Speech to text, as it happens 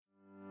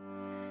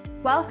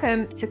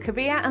Welcome to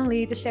Career and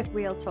Leadership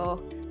Real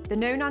Talk, the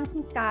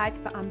no-nonsense guide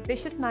for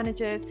ambitious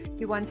managers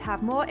who want to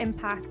have more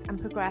impact and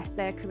progress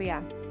their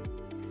career.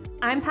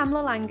 I'm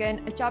Pamela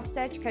Langan, a job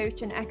search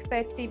coach and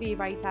expert CV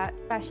writer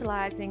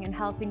specialising in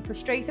helping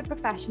frustrated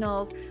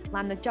professionals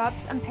land the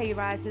jobs and pay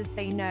rises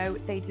they know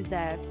they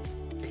deserve.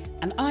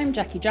 And I'm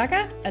Jackie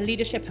Jagger, a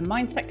leadership and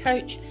mindset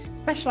coach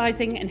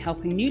specialising in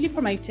helping newly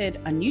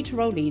promoted and new to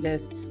role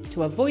leaders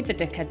to avoid the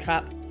dickhead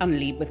trap and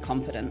lead with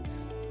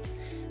confidence.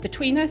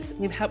 Between us,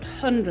 we've helped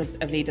hundreds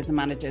of leaders and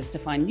managers to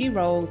find new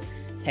roles,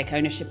 take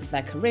ownership of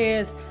their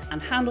careers,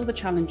 and handle the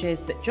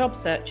challenges that job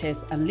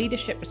searches and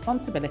leadership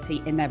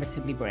responsibility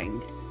inevitably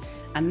bring.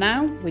 And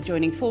now we're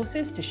joining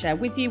forces to share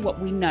with you what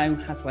we know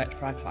has worked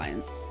for our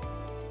clients.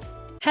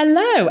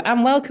 Hello,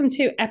 and welcome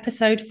to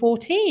episode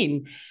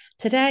 14.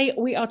 Today,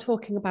 we are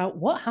talking about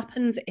what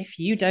happens if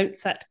you don't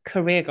set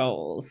career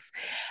goals.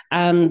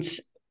 And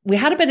we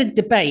had a bit of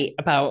debate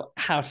about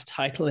how to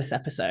title this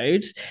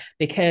episode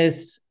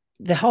because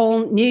the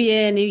whole new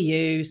year, new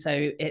you.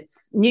 So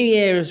it's New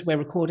Year as we're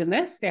recording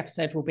this. The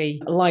episode will be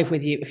live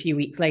with you a few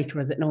weeks later,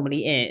 as it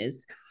normally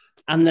is.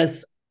 And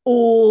there's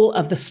all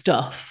of the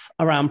stuff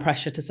around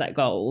pressure to set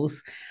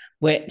goals,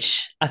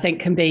 which I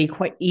think can be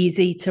quite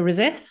easy to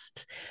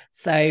resist.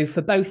 So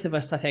for both of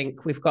us, I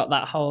think we've got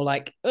that whole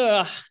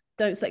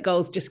don't set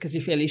goals just because you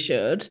feel you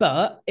should.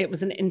 But it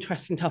was an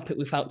interesting topic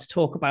we felt to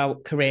talk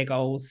about career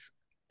goals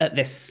at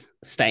this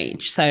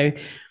stage. So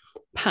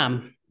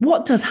Pam,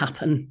 what does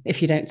happen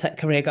if you don't set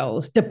career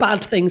goals? Do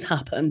bad things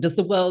happen? Does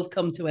the world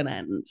come to an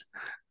end?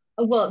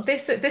 Well,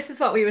 this is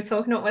what we were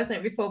talking about, wasn't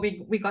it, before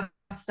we got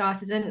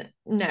started? And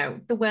no,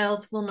 the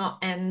world will not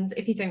end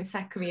if you don't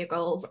set career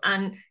goals.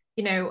 And,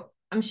 you know,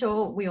 I'm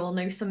sure we all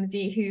know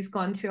somebody who's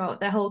gone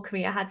throughout their whole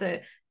career, had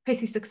a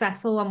pretty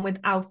successful one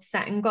without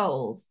setting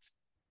goals.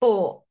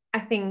 But I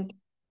think,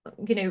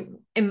 you know,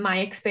 in my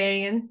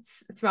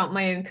experience throughout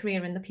my own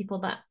career and the people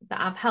that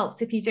I've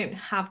helped, if you don't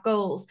have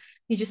goals,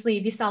 you just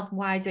leave yourself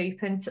wide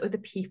open to other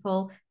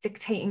people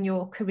dictating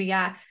your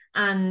career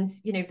and,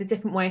 you know, the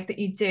different work that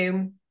you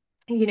do.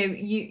 You know,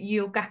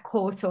 you'll get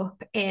caught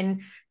up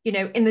in, you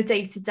know, in the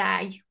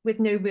day-to-day with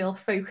no real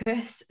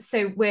focus.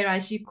 So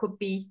whereas you could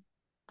be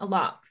a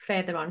lot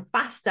further on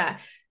faster,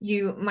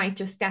 you might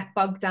just get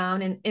bogged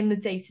down in the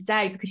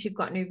day-to-day because you've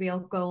got no real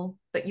goal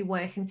that you're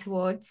working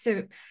towards. So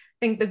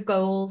I think the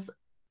goals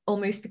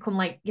almost become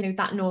like, you know,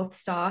 that North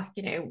Star,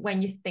 you know,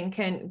 when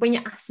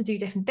you're asked to do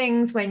different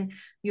things, when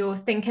you're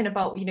thinking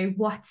about, you know,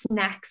 what's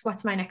next,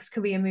 what's my next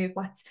career move,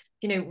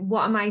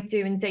 what am I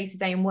doing day to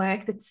day in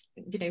work that's,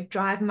 you know,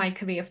 driving my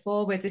career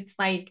forward. It's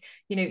like,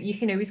 you know, you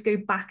can always go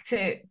back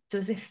to,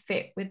 does it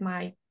fit with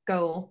my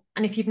goal?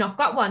 And if you've not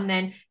got one,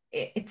 then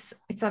it's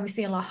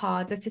obviously a lot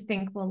harder to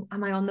think, well,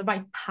 am I on the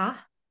right path?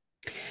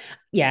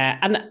 Yeah.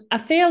 And I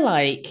feel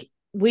like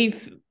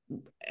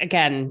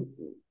again,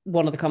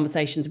 one of the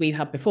conversations we've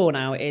had before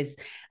now is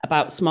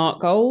about SMART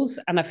goals.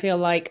 And I feel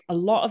like a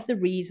lot of the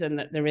reason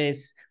that there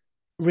is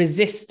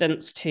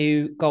resistance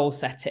to goal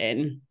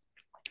setting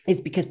is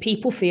because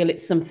people feel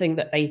it's something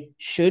that they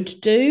should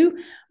do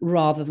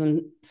rather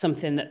than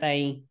something that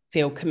they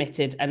feel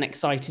committed and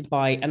excited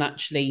by and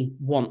actually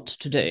want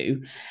to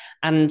do.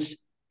 And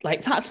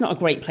like, that's not a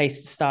great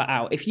place to start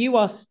out. If you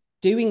are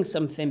doing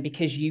something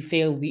because you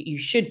feel that you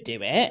should do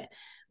it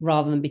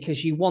rather than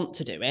because you want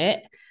to do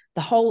it, the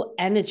whole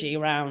energy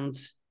around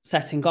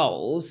setting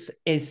goals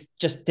is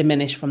just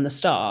diminished from the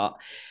start.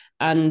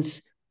 And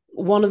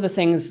one of the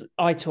things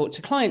I talk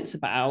to clients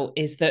about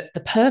is that the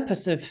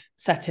purpose of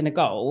setting a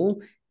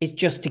goal is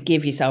just to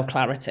give yourself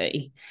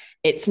clarity.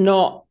 It's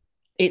not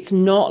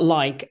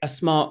like a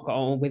SMART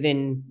goal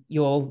within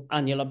your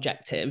annual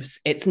objectives.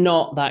 It's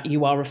not that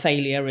you are a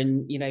failure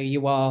and, you know,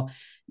 you are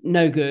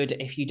no good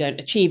if you don't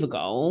achieve a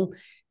goal.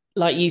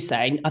 Like you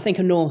say, I think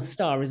a North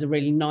Star is a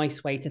really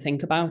nice way to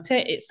think about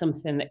it. It's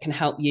something that can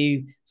help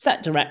you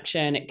set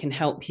direction. It can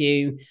help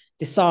you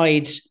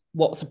decide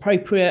what's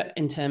appropriate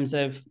in terms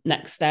of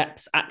next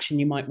steps, action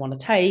you might want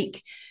to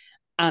take.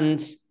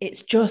 And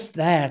it's just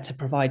there to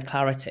provide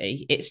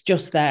clarity. It's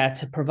just there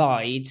to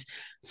provide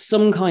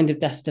some kind of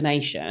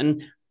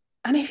destination.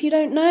 And if you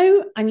don't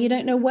know and you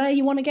don't know where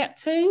you want to get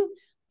to,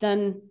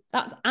 then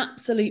that's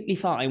absolutely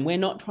fine. We're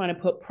not trying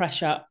to put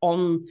pressure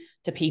on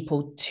to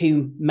people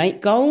to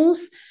make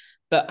goals,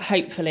 but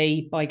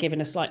hopefully by giving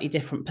a slightly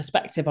different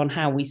perspective on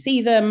how we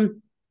see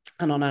them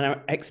and on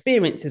our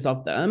experiences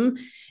of them,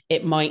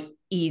 it might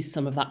ease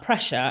some of that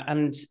pressure.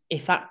 And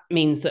if that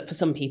means that for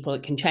some people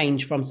it can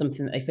change from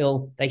something that they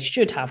feel they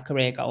should have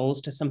career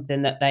goals to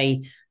something that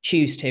they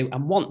choose to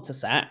and want to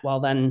set, well,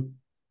 then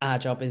our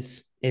job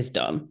is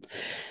done.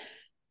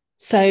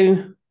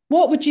 So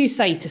what would you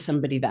say to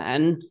somebody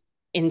then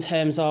in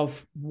terms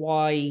of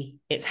why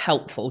it's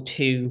helpful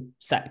to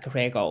set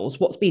career goals?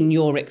 What's been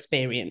your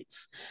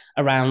experience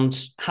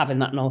around having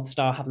that North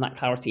Star, having that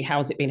clarity? How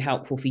has it been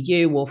helpful for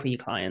you or for your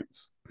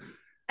clients?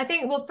 I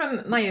think, well,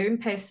 from my own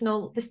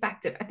personal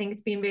perspective, I think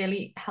it's been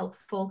really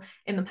helpful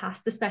in the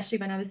past, especially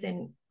when I was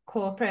in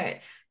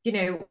corporate, you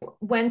know,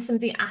 when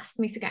somebody asked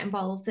me to get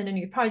involved in a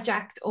new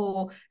project,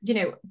 or, you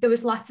know, there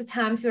was lots of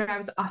times where I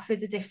was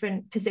offered a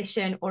different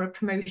position or a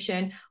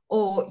promotion,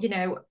 or, you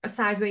know, a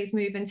sideways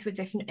move into a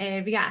different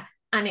area.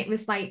 And it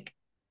was like,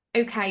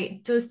 okay,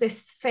 does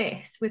this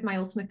fit with my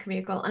ultimate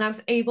career goal? And I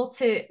was able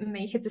to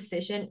make a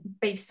decision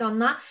based on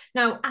that.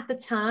 Now, at the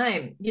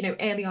time, you know,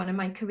 early on in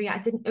my career, I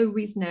didn't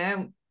always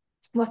know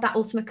what that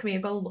ultimate career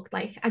goal looked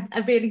like. I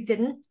really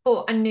didn't,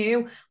 but I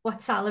knew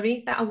what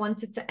salary that I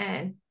wanted to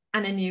earn,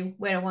 and I knew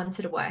where I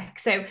wanted to work.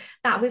 So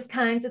that was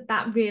kind of,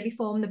 that really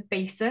formed the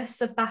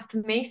basis of that for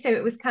me. So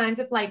it was kind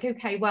of like,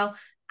 okay, well,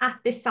 at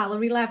this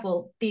salary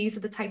level, these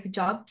are the type of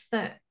jobs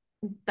that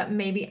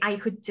maybe I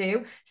could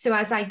do. So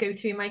as I go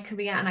through my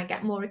career and I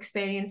get more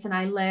experience and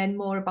I learn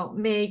more about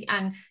me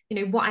and, you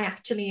know, what I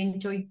actually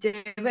enjoy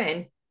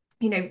doing,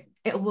 you know,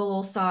 it will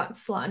all start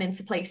slotting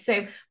into place.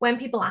 So when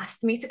people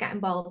asked me to get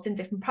involved in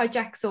different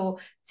projects, or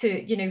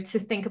to, you know, to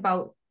think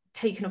about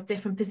taking up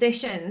different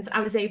positions, I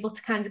was able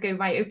to kind of go,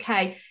 right,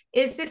 okay,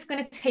 is this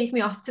going to take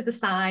me off to the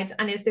side,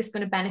 and is this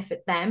going to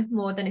benefit them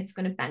more than it's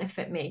going to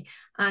benefit me?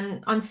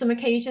 And on some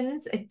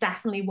occasions, it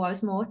definitely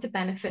was more to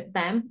benefit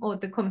them or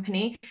the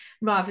company,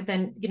 rather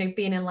than, you know,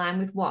 being in line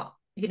with what,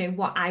 you know,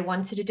 what I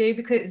wanted to do.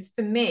 Because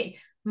for me,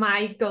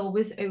 my goal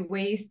was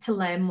always to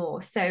learn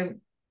more. So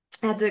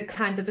I had a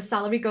kind of a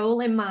salary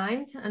goal in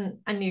mind, and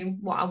I knew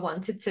what I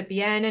wanted to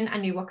be earning. I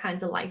knew what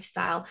kind of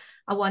lifestyle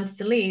I wanted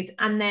to lead.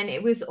 And then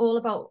it was all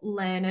about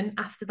learning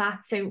after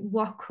that. So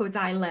what could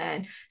I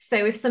learn?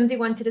 So if somebody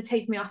wanted to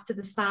take me off to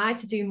the side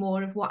to do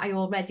more of what I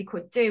already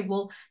could do,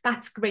 well,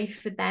 that's great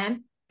for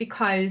them,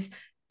 because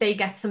they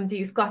get somebody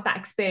who's got that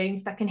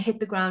experience that can hit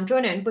the ground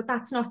running. But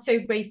that's not so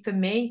great for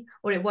me,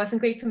 or it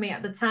wasn't great for me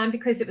at the time,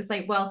 because it was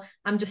like, well,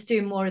 I'm just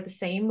doing more of the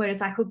same.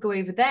 Whereas I could go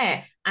over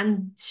there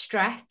and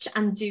stretch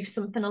and do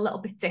something a little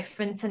bit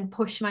different and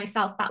push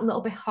myself that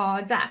little bit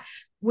harder,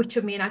 which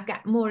would mean I'd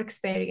get more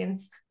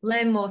experience,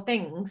 learn more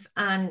things,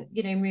 and,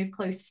 you know, move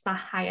close to that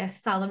higher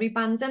salary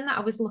banding that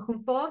I was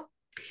looking for.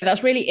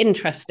 That's really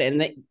interesting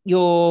that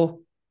your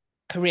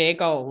career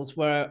goals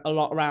were a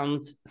lot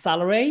around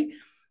salary.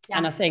 Yeah.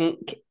 And I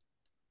think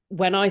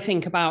when I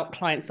think about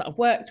clients that I've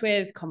worked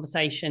with,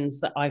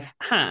 conversations that I've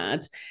had,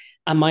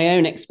 and my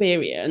own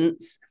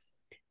experience,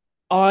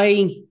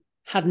 I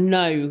had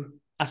no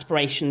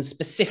aspirations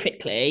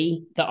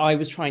specifically that I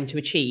was trying to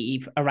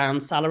achieve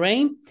around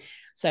salary.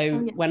 So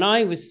when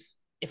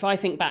if I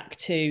think back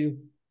to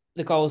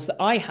the goals that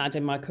I had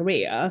in my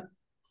career,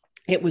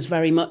 it was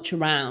very much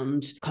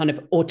around kind of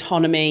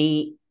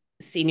autonomy,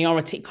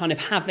 seniority, kind of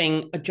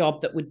having a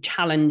job that would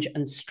challenge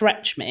and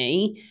stretch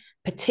me,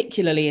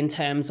 particularly in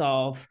terms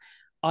of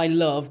I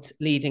loved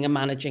leading and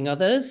managing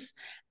others.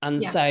 And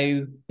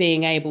so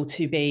being able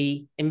to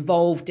be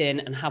involved in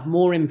and have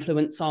more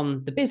influence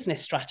on the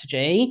business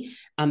strategy,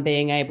 and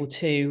being able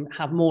to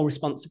have more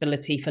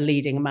responsibility for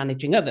leading and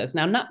managing others.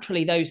 Now,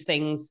 naturally, those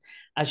things,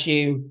 as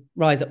you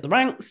rise up the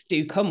ranks,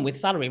 do come with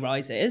salary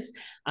rises.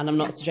 And I'm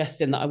not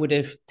suggesting that I would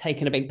have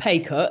taken a big pay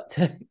cut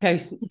to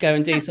go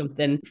and do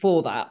something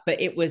for that.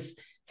 But it was,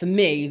 for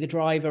me, the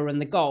driver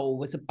and the goal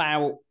was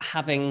about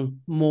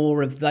having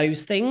more of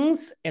those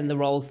things in the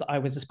roles that I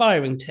was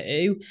aspiring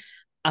to.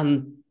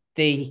 And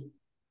the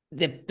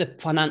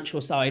financial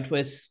side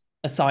was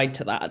aside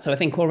to that. So I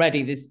think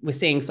already we're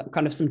seeing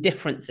some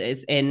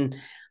differences in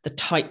the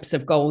types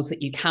of goals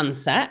that you can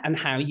set and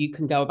how you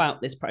can go about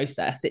this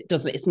process.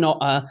 It's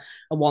not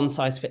a one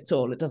size fits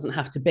all. It doesn't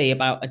have to be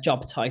about a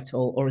job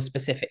title or a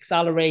specific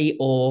salary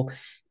or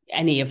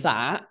any of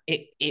that.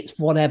 It's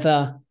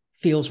whatever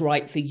feels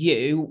right for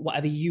you,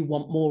 whatever you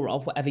want more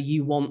of, whatever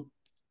you want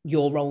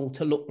your role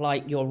to look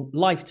like, your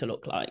life to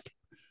look like.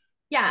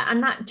 Yeah,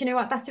 and that, do you know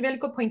what, that's a really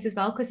good point as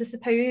well, because I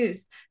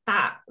suppose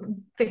that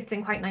fits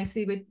in quite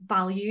nicely with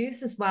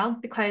values as well,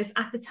 because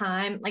at the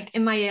time, like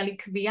in my early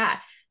career,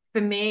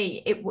 for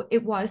me,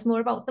 it was more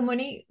about the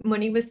money.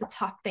 Money was the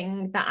top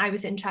thing that I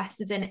was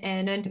interested in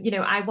earning. You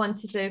know, I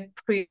wanted to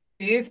prove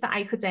that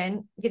I could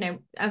earn, you know,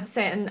 a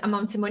certain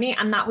amount of money,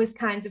 and that was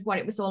kind of what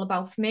it was all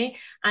about for me.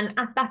 And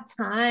at that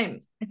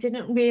time, I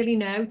didn't really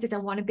know, did I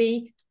want to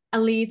be a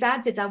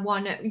leader? Did I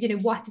want to, you know,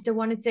 what did I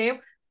want to do?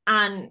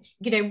 And,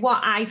 you know,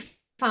 what I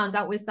found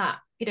out was that,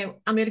 you know,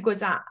 I'm really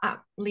good at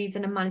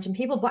leading and managing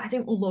people, but I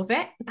don't love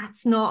it.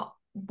 That's not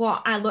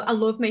what I love. I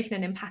love making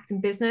an impact in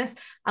business.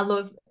 I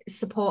love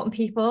supporting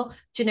people,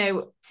 you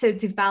know, to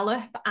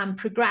develop and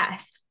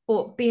progress.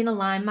 But being a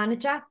line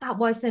manager, that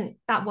wasn't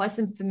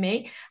for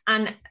me.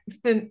 And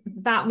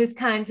that was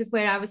kind of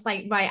where I was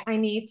like, right, I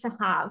need to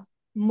have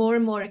more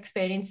and more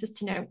experiences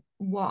to know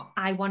what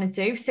I want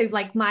to do. So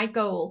like my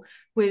goal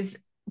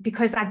was,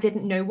 because I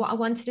didn't know what I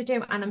wanted to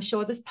do. And I'm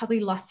sure there's probably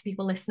lots of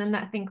people listening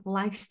that think, well,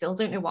 I still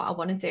don't know what I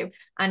want to do.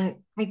 And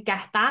I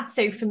get that.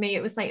 So for me,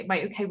 it was like,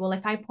 right, okay, well,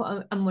 if I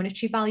put a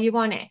monetary value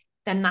on it,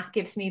 then that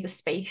gives me the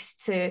space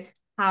to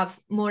have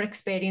more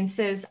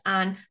experiences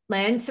and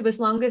learn. So as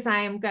long as I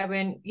am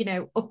going, you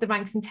know, up the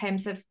ranks in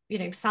terms of, you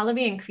know,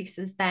 salary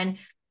increases, then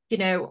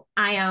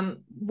I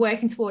am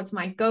working towards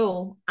my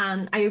goal.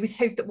 And I always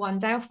hope that one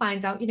day I'll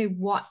find out,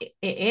 what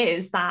it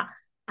is that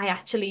I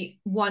actually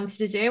wanted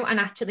to do, and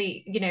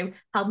actually,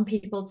 helping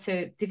people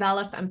to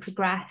develop and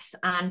progress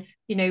and,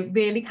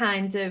 really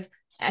kind of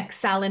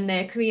excel in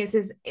their careers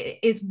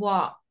is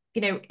what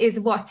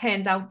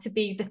turned out to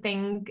be the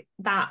thing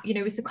that,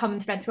 is the common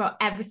thread throughout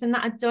everything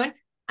that I'd done.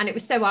 And it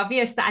was so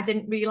obvious that I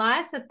didn't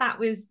realize that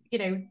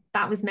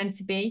was meant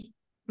to be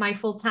my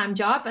full-time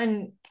job.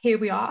 And here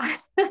we are.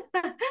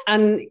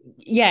 And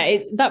yeah,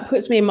 that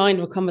puts me in mind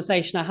of a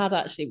conversation I had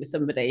actually with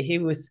somebody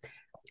who was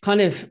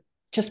kind of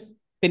just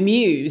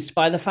bemused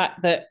by the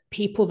fact that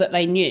people that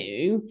they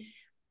knew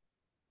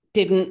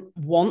didn't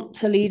want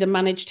to lead and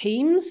manage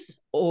teams,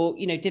 or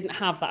didn't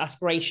have that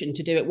aspiration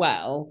to do it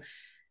well.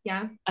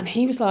 Yeah. And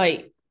he was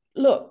like,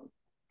 look,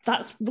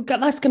 that's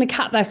going to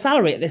cap their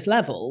salary at this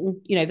level.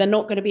 They're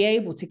not going to be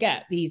able to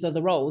get these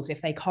other roles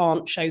if they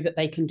can't show that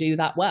they can do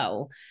that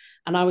well.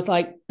 And I was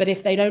like, but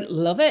if they don't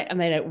love it and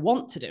they don't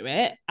want to do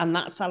it, and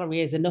that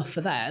salary is enough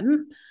for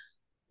them,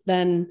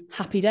 then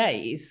happy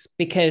days,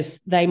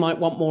 because they might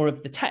want more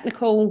of the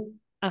technical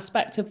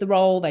aspect of the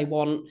role. They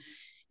want,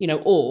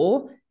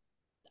 or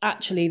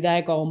actually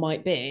their goal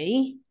might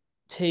be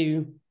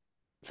for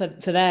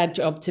their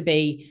job to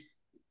be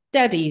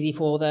dead easy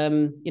for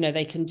them.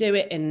 They can do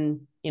it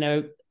in,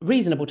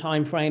 reasonable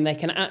time frame. They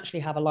can actually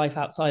have a life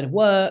outside of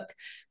work,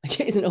 which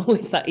isn't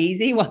always that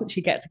easy once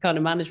you get to kind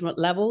of management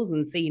levels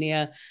and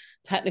senior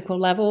technical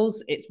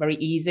levels. It's very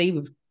easy.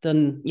 We've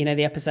done,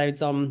 the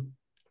episodes on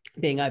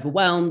being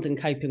overwhelmed and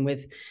coping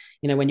with,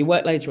 when your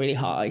workload's really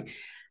high.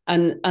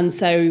 And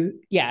so,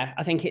 yeah,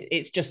 I think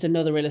it's just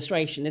another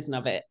illustration,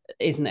 isn't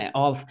it,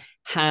 of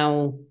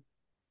how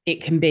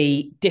it can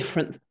be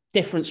different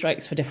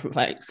strokes for different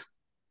folks.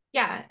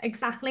 Yeah,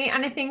 exactly.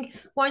 And I think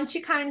once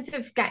you kind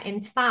of get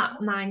into that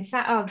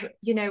mindset of,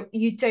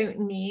 you don't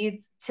need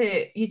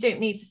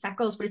to set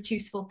goals, but it's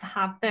useful to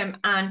have them.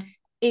 And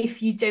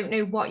if you don't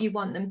know what you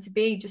want them to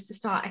be, just to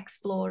start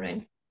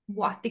exploring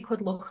what they could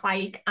look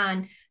like,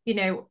 and,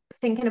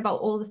 thinking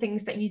about all the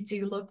things that you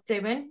do love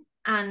doing,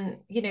 and,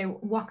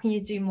 what can you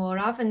do more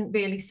of, and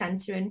really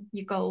centering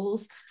your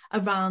goals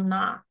around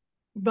that,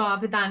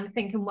 rather than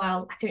thinking,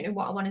 well, I don't know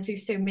what I want to do,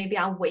 so maybe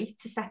I'll wait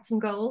to set some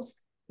goals.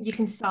 You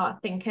can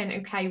start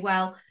thinking, okay,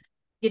 well,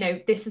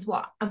 this is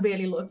what I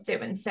really love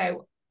doing.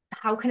 So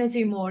how can I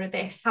do more of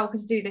this? How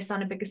could I do this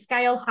on a bigger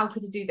scale? How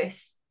could I do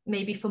this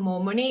maybe for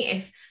more money,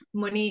 if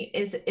money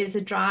is a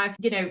drive?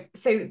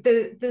 So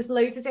there's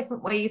loads of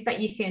different ways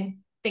that you can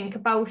think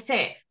about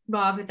it,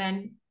 rather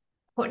than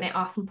putting it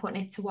off and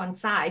putting it to one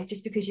side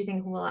just because you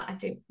think, well, I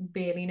don't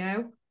really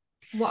know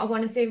what I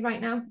want to do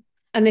right now.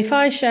 And if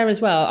I share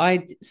as well,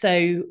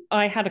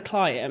 I had a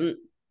client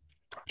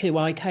who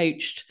I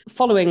coached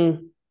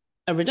following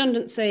a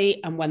redundancy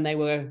and when they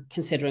were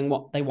considering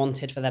what they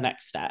wanted for their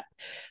next step.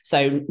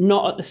 So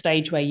not at the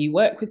stage where you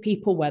work with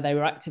people where they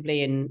were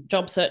actively in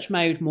job search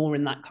mode, more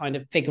in that kind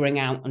of figuring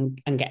out and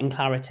getting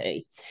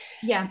clarity.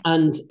 Yeah.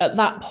 And at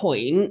that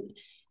point,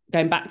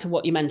 going back to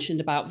what you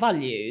mentioned about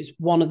values,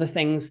 one of the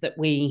things that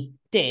we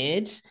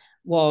did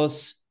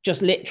was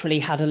just literally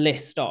had a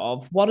list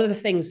of what are the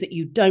things that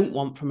you don't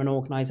want from an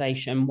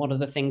organization, what are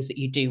the things that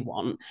you do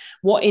want,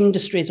 what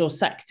industries or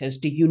sectors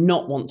do you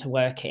not want to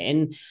work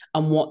in,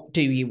 and what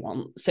do you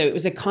want. So it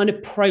was a kind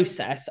of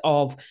process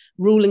of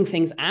ruling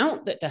things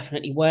out that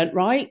definitely weren't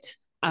right,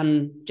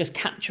 and just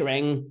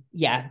capturing,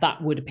 yeah,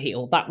 that would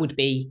appeal, that would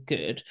be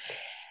good.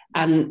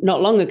 And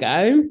not long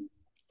ago,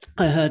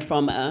 I heard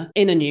from her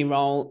in a new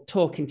role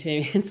talking to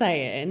me and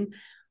saying,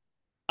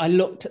 I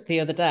looked at the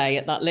other day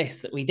at that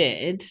list that we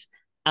did,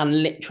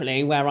 and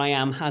literally where I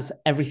am has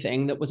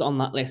everything that was on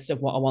that list of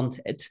what I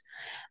wanted.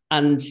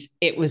 And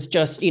it was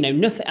just,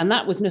 nothing. And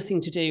that was nothing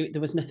to do.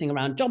 There was nothing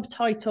around job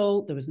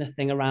title. There was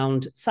nothing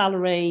around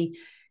salary.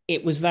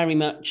 It was very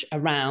much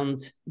around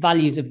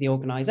values of the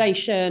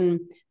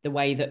organization, the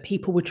way that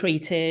people were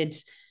treated,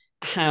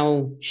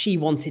 how she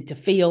wanted to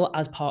feel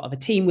as part of a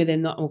team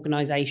within that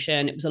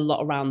organization. It was a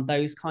lot around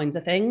those kinds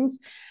of things.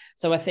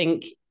 So I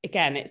think,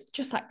 again, it's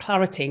just that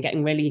clarity and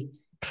getting really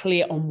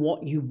clear on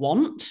what you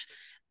want.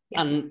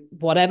 Yeah. And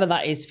whatever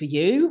that is for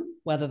you,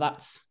 whether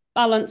that's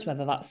balance,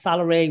 whether that's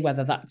salary,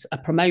 whether that's a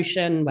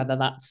promotion, whether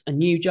that's a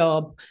new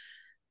job,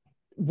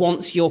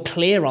 once you're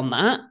clear on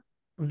that,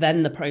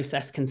 then the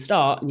process can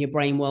start and your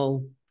brain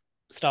will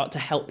start to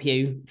help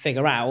you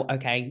figure out,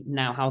 okay,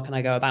 now how can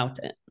I go about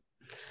it?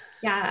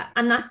 Yeah,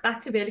 and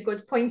that's a really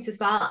good point as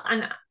well.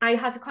 And I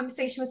had a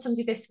conversation with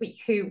somebody this week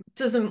who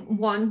doesn't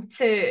want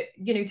to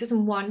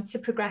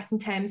progress in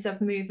terms of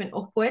movement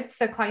upwards.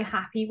 They're quite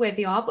happy where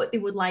they are, but they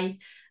would like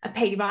a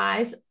pay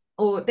rise,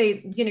 or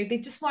they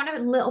just want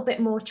a little bit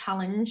more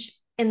challenge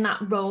in that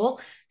role.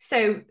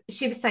 So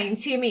she was saying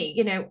to me,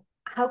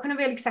 how can I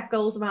really set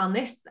goals around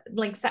this?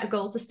 Like set a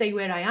goal to stay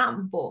where I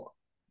am, but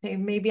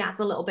maybe add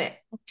a little bit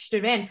extra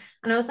in.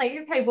 And I was like,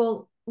 okay,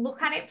 well,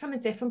 look at it from a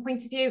different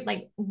point of view.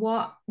 Like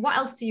what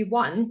else do you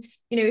want?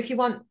 If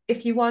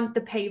you want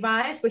the pay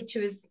rise, which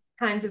was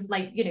kind of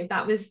like, you know,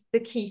 that was the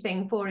key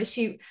thing for her.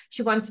 She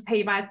wants to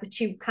pay rise, but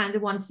she kind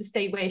of wants to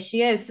stay where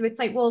she is. So it's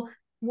like, well,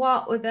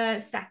 what other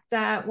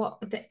sector, what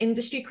other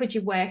industry could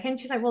you work in?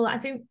 She's like, well, I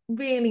don't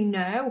really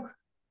know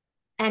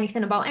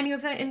anything about any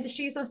other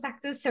industries or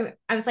sectors. So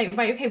I was like,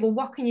 right, okay, well,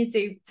 what can you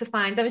do to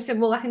find out? She said,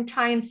 well, I can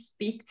try and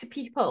speak to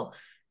people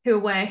who are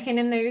working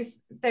in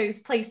those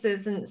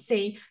places and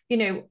see, you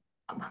know,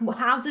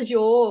 how does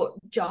your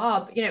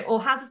job, you know,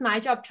 or how does my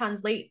job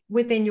translate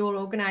within your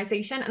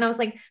organization? And I was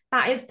like,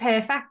 that is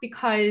perfect,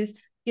 because,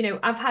 you know,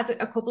 I've had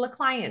a couple of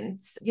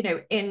clients, you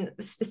know, in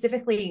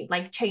specifically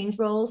like change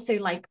roles, so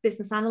like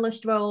business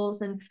analyst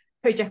roles and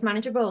project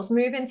manager roles,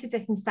 move into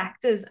different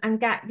sectors and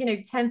get, you know,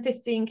 10,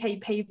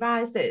 15K pay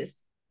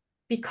rises,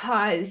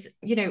 because,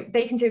 you know,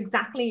 they can do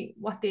exactly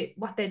what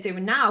they're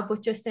doing now,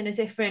 but just in a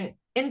different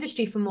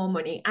industry for more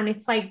money. And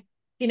it's like,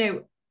 you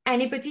know,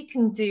 anybody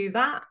can do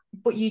that,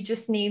 but you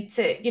just need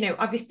to, you know,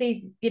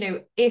 obviously, you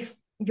know, if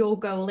your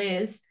goal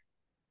is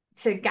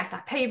to get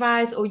that pay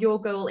rise, or your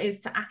goal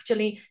is to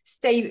actually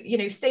stay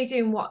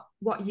doing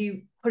what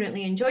you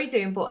currently enjoy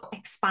doing, but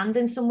expand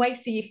in some way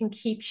so you can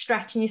keep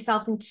stretching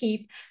yourself and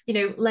keep, you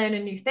know,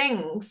 learning new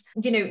things,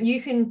 you know,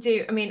 you can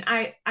do. I mean,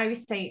 I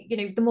always say, you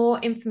know, the more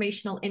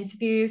informational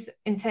interviews,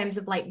 in terms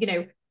of like, you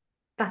know,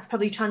 that's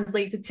probably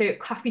translated to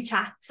coffee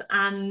chats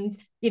and,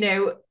 you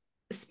know,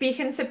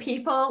 speaking to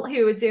people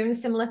who are doing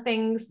similar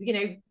things, you know,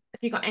 if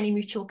you've got any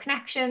mutual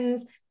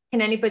connections,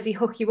 can anybody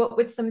hook you up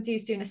with somebody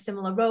who's doing a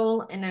similar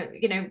role in a,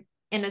 you know,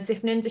 in a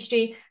different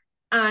industry,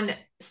 and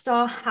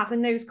start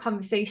having those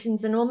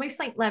conversations and almost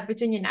like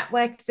leveraging your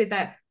network so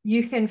that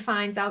you can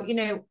find out, you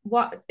know,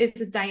 what is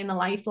the day in the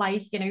life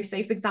like, you know,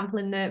 say for example,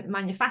 in the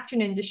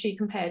manufacturing industry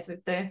compared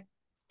with the,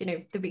 you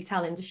know, the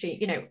retail industry,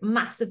 you know,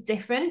 massive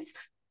difference.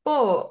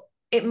 But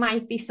it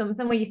might be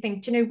something where you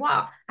think, do you know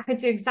what, I could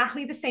do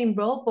exactly the same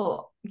role,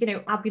 but, you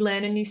know, I'll be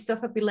learning new stuff.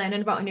 I'll be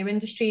learning about a new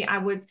industry. I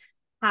would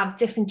have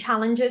different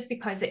challenges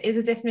because it is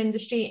a different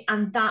industry.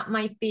 And that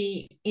might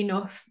be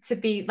enough to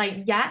be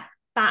like, yeah,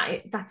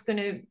 that's going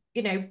to,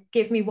 you know,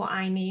 give me what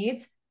I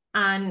need,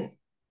 and,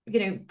 you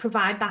know,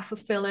 provide that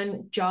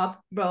fulfilling job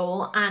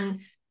role,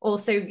 and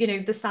also, you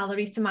know, the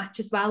salary to match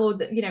as well, or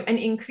the, you know, an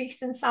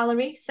increase in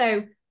salary.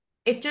 So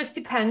it just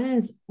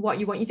depends what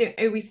you want. You don't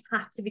always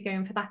have to be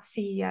going for that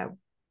CEO.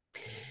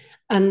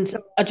 And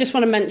I just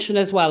want to mention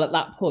as well at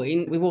that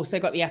point, we've also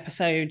got the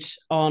episode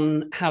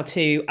on how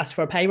to ask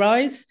for a pay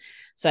rise.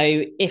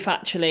 So if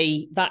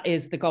actually that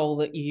is the goal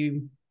that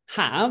you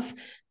have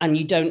and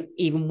you don't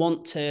even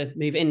want to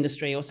move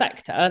industry or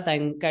sector,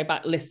 then go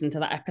back, listen to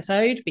that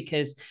episode,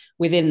 because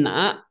within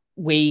that,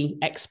 we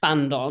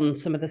expand on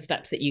some of the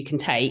steps that you can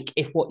take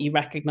if what you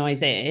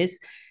recognize is,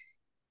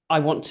 I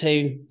want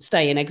to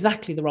stay in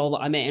exactly the role that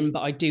I'm in,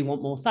 but I do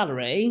want more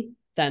salary.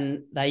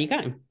 Then there you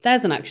go.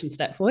 There's an action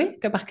step for you.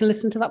 Go back and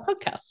listen to that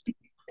podcast.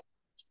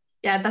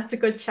 Yeah, that's a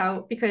good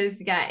shout,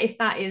 because yeah, if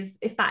that is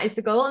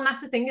the goal, and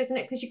that's the thing, isn't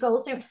it? Because your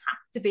goals don't have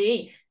to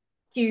be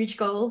huge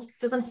goals. It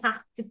doesn't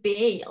have to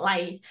be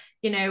like,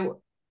 you know,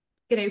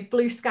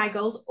 blue sky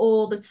goals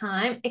all the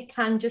time. It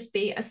can just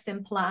be as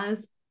simple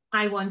as,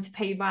 I want to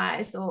pay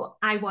rise, or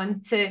I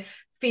want to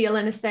feel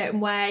in a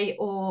certain way,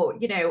 or,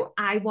 you know,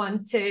 I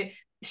want to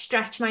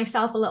stretch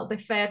myself a little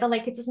bit further.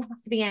 Like, it doesn't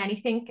have to be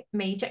anything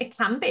major. It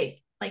can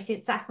be, like,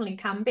 it definitely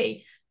can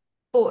be,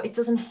 but it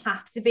doesn't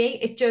have to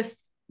be. It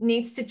just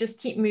needs to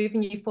just keep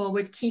moving you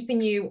forward,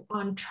 keeping you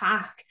on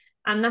track.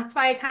 And that's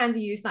why I kind of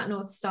use that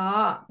North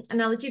Star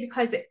analogy,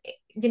 because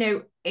you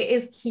know, it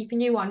is keeping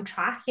you on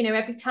track. You know,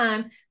 every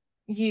time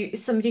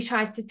somebody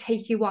tries to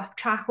take you off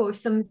track, or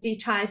somebody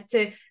tries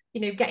to,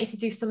 you know, get you to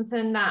do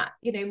something that,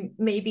 you know,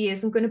 maybe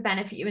isn't going to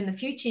benefit you in the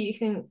future, you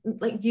can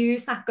like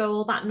use that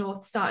goal, that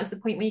North Star, as the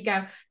point where you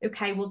go,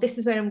 okay, well, this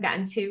is where I'm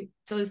getting to.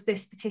 Does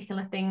this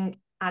particular thing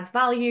add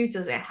value?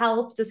 Does it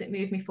help? Does it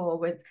move me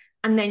forward?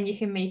 And then you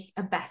can make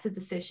a better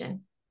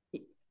decision.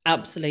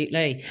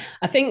 Absolutely.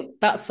 I think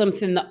that's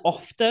something that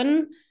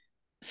often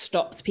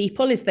stops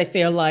people, is they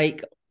feel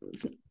like,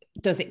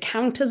 does it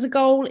count as a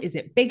goal? Is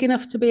it big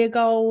enough to be a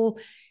goal?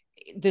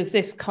 There's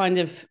this kind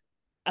of,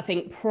 I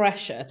think,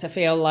 pressure to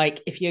feel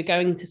like if you're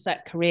going to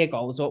set career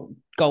goals, or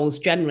goals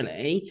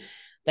generally,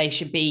 they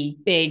should be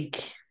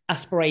big,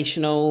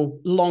 aspirational,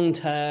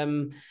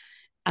 long-term.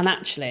 And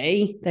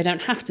actually, they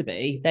don't have to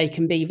be. They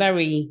can be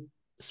very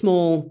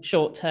small,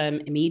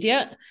 short-term,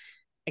 immediate.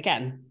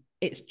 Again,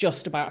 it's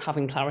just about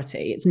having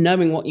clarity. It's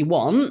knowing what you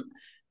want,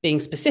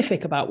 being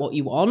specific about what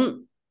you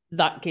want.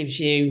 That gives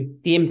you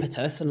the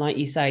impetus, and like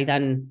you say,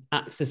 then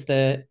acts as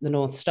the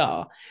North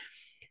Star.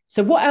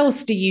 So what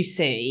else do you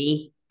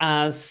see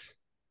as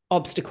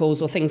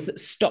obstacles or things that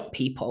stop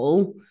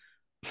people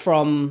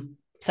from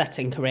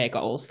setting career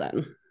goals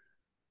then?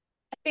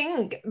 I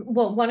think,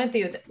 well, one of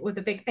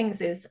the big things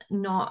is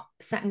not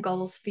setting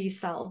goals for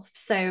yourself.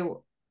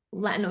 So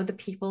letting other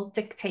people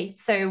dictate.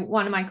 So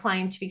one of my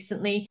clients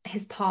recently,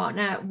 his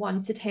partner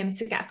wanted him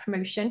to get a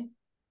promotion.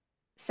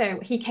 So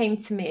he came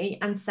to me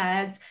and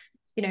said,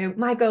 you know,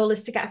 my goal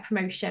is to get a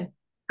promotion.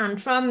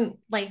 And from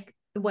like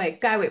the word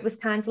go, it was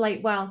kind of like,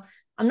 well,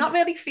 I'm not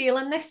really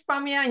feeling this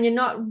from you, and you're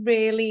not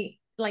really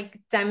like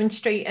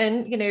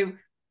demonstrating,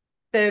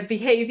 the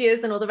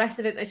behaviors and all the rest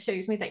of it that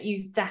shows me that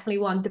you definitely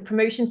want the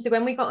promotion. So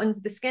when we got under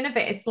the skin of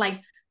it, it's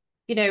like,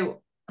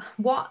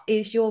 what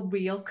is your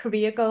real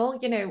career goal?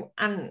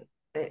 And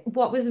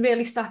what was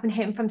really stopping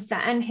him from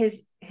setting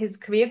his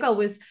career goal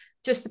was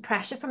just the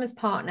pressure from his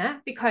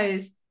partner,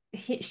 because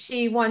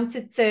she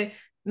wanted to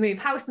move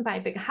house and buy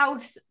a bigger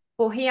house,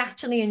 but he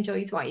actually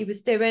enjoyed what he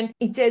was doing.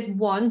 He did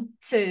want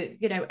to,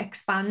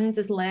 expand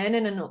his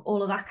learning and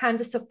all of that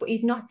kind of stuff, but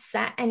he'd not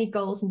set any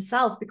goals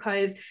himself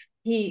because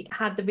he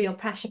had the real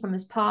pressure from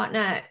his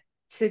partner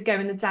to go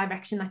in the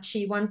direction that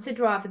she wanted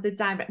rather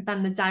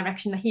than the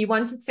direction that he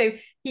wanted. So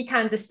he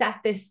kind of set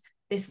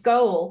this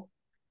goal,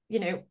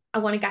 I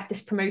want to get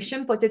this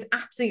promotion, but did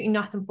absolutely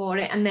nothing for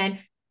it. And then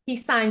he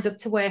signed up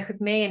to work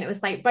with me, and it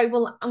was like, right,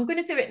 well, I'm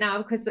going to do it now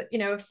because,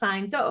 I've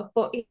signed up.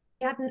 But he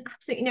had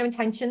absolutely no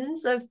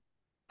intentions of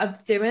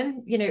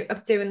doing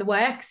the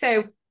work.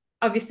 So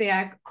obviously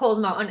I called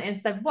him out on it and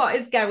said, what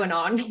is going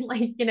on?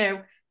 Like,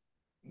 you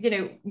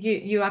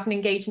haven't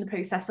engaged in the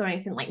process or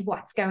anything, like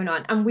what's going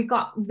on? And we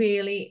got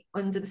really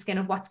under the skin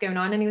of what's going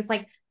on. And he was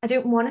like, I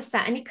don't want to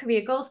set any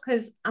career goals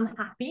because I'm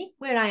happy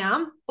where I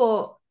am,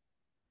 but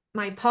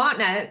my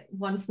partner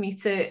wants me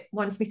to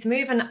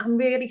move, and I'm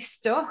really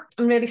stuck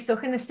in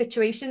this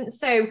situation.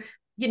 So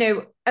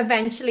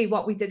eventually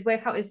what we did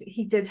work out is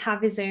he did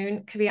have his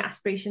own career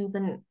aspirations,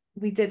 and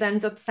we did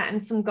end up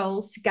setting some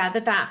goals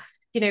together that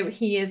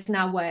he is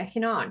now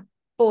working on.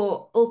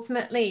 But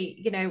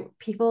ultimately,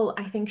 people,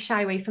 I think,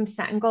 shy away from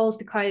setting goals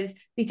because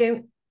they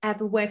don't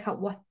ever work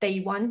out what they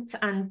want,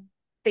 and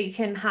they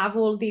can have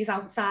all these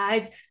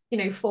outside,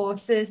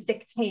 forces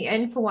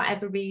dictating for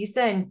whatever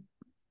reason.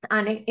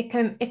 And it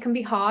can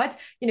be hard,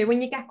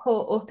 when you get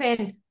caught up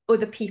in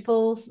other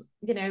people's,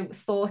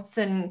 thoughts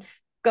and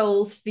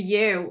goals for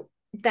you,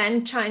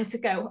 then trying to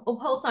go, oh,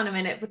 hold on a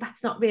minute, but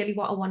that's not really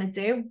what I want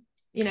to do,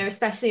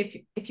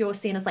 especially if you're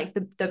seen as like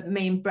the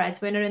main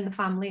breadwinner in the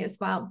family as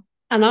well.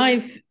 And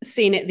I've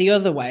seen it the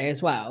other way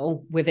as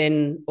well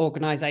within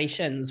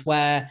organizations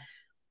where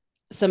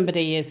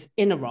somebody is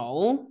in a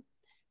role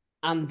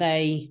and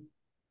they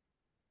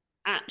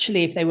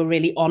actually, if they were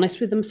really honest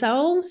with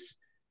themselves,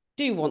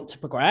 do want to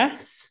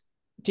progress,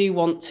 do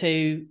want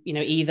to,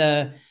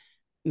 either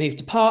move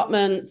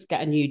departments,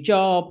 get a new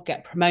job,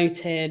 get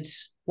promoted,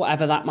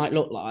 whatever that might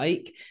look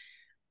like.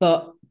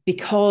 But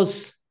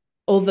because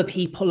other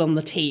people on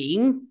the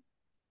team,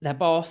 their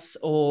boss,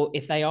 or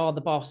if they are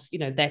the boss,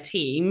 their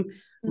team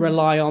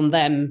rely on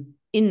them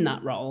in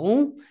that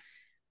role,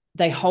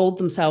 they hold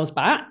themselves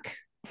back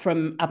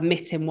from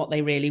admitting what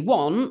they really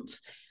want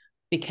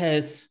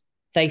because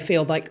they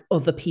feel like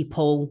other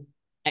people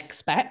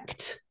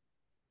expect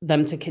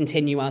them to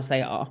continue as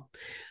they are,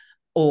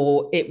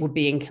 or it would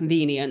be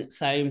inconvenient.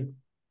 So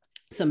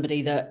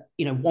somebody that,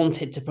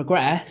 wanted to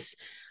progress,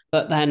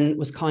 but then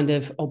was kind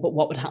of, oh, but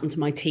what would happen to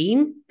my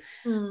team?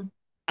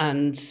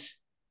 And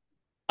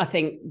I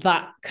think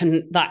that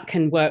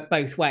can work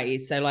both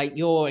ways. So like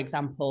your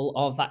example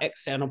of that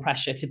external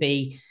pressure to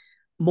be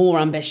more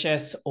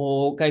ambitious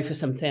or go for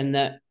something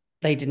that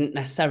they didn't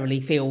necessarily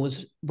feel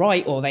was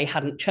right or they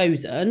hadn't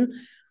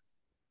chosen,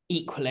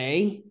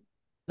 equally,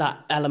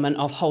 that element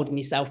of holding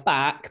yourself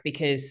back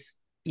because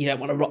you don't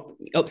want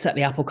to upset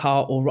the apple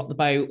cart or rock the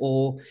boat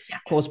or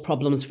cause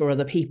problems for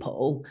other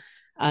people.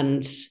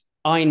 And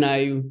I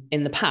know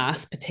in the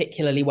past,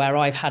 particularly where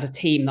I've had a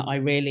team that I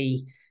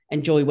really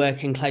enjoy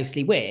working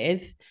closely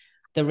with,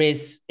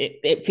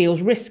 it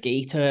feels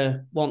risky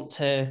to want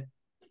to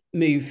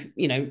move,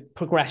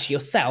 progress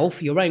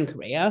yourself, your own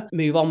career,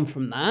 move on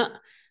from that,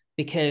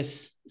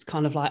 because it's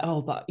kind of like,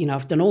 oh, but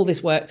I've done all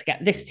this work to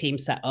get this team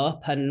set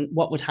up, and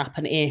what would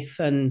happen if,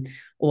 and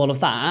all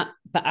of that.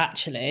 But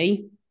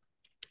actually,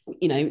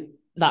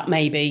 that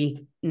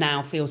maybe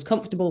now feels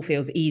comfortable,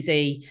 feels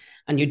easy,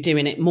 and you're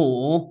doing it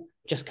more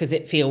just because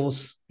it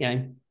feels,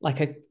 like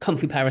a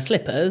comfy pair of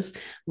slippers,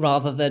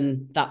 rather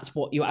than that's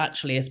what you're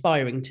actually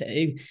aspiring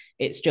to.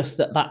 It's just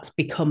that that's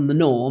become the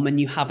norm,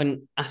 and you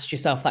haven't asked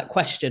yourself that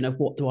question of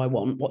what do I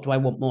want? What do I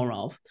want more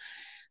of?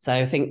 So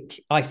I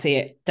think I see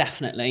it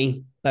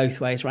definitely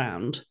both ways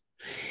round.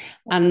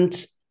 And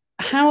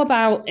how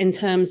about in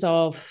terms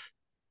of,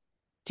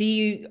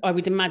 I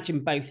would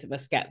imagine both of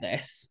us get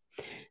this,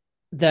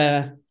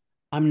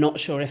 I'm not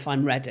sure if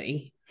I'm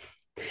ready.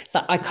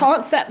 So I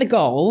can't set the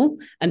goal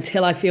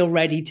until I feel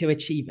ready to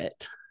achieve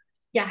it.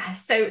 Yeah.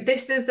 So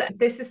this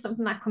is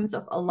something that comes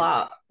up a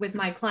lot with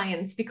my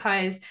clients,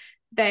 because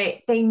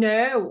they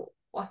know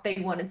what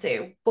they want to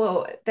do,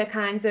 but they're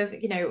kind of,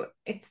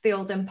 it's the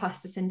old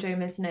imposter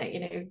syndrome, isn't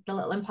it? The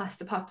little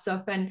imposter pops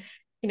up, and,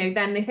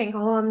 then they think,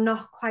 oh, I'm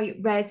not quite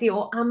ready,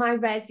 or am I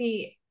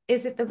ready?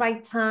 Is it the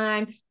right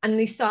time? And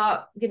they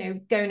start,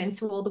 going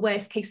into all the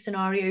worst case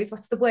scenarios.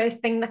 What's the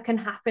worst thing that can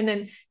happen?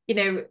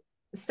 And,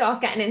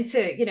 start getting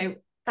into,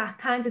 that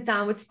kind of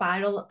downward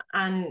spiral,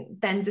 and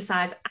then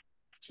decide,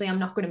 actually, I'm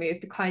not going to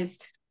move because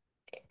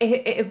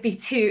it'd be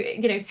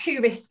too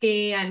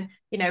risky, and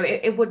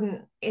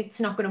it's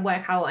not going to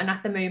work out, and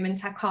at the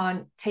moment I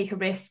can't take a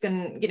risk,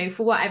 and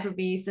for whatever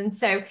reason.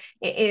 So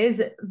it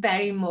is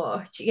very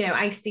much,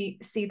 I see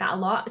that a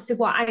lot. So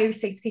what I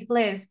always say to people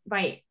is,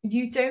 right,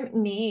 you don't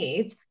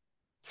need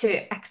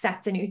to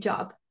accept a new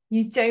job.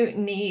 You don't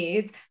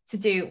need to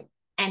do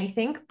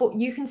anything, but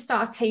you can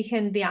start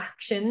taking the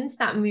actions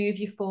that move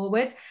you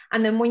forward.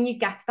 And then when you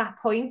get to that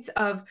point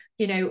of,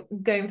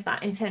 going for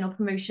that internal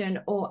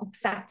promotion or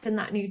accepting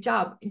that new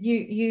job,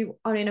 you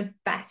are in a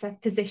better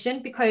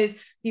position because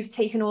you've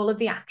taken all of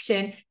the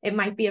action. It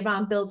might be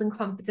around building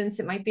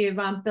confidence. It might be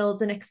around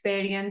building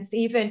experience,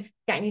 even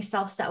getting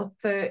yourself set up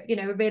for,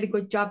 a really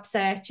good job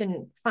search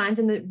and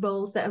finding the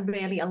roles that are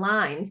really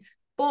aligned.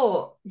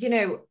 But, you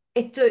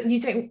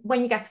don't,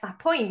 when you get to that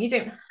point, you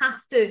don't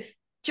have to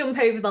jump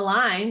over the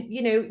line.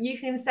 You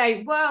can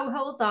say, whoa,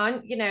 hold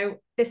on,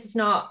 this is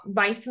not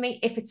right for me,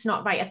 if it's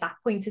not right at that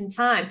point in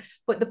time.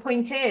 But the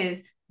point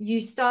is, you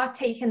start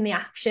taking the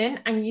action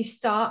and you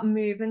start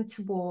moving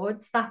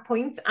towards that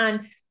point,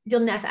 and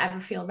you'll never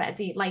ever feel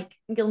ready. Like,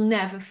 you'll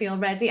never feel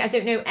ready. I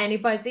don't know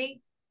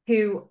anybody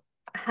who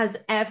has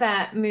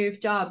ever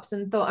moved jobs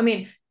and thought, I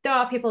mean, there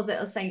are people that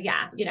will say,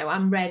 yeah,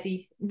 I'm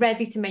ready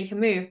to make a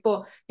move.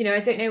 But, I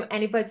don't know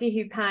anybody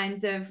who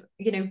kind of,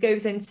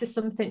 goes into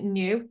something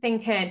new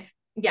thinking,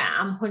 yeah,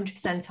 I'm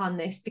 100% on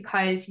this,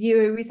 because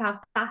you always have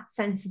that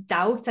sense of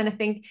doubt. And I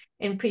think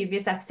in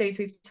previous episodes,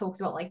 we've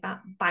talked about like that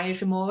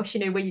buyer's remorse,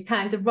 where you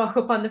kind of rock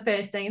up on the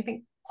first day and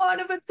think, what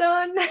have I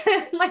done?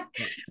 Like,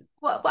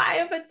 why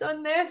have I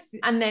done this?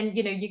 And then,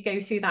 you go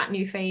through that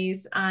new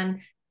phase,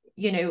 and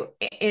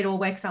it all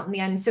works out in the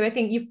end. So I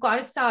think you've got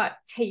to start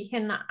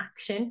taking that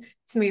action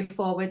to move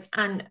forward.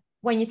 And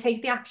when you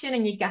take the action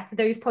and you get to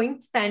those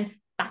points, then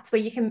that's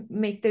where you can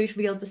make those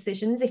real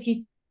decisions. If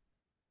you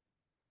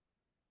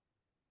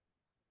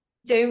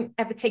don't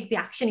ever take the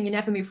action and you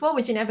never move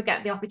forward, you never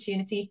get the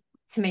opportunity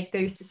to make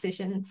those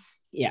decisions.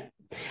 Yeah.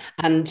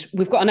 And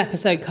we've got an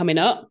episode coming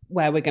up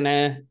where we're going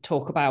to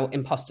talk about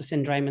imposter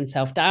syndrome and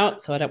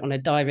self-doubt. So I don't want to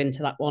dive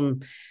into that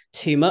one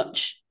too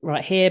much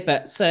right here,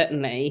 but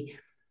certainly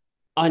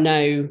I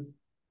know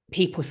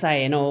people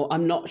saying, oh,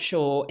 I'm not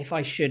sure if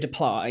I should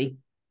apply.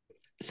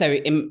 So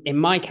in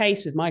my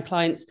case, with my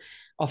clients,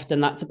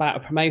 often that's about a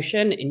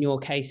promotion. In your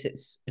case,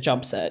 it's a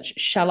job search.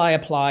 Shall I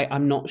apply?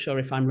 I'm not sure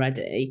if I'm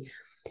ready.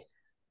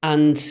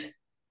 And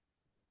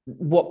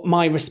what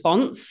my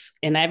response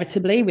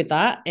inevitably with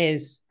that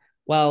is,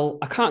 well,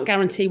 I can't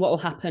guarantee what will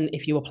happen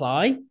if you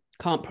apply.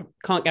 Can't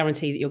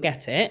guarantee that you'll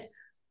get it.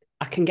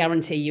 I can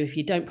guarantee you, if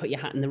you don't put your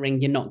hat in the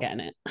ring, you're not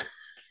getting it.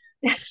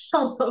 I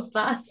love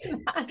that.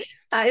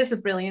 That is a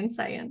brilliant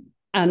saying.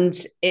 And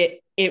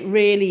it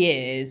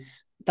really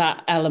is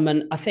that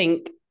element. I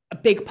think a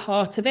big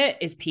part of it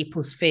is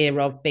people's fear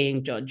of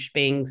being judged,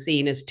 being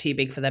seen as too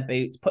big for their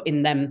boots,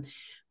 putting them,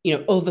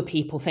 other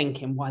people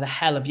thinking, why the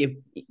hell have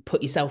you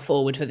put yourself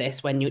forward for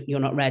this when you're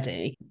not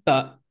ready?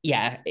 But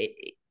yeah,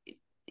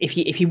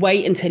 if you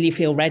wait until you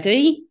feel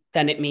ready,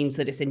 then it means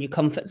that it's in your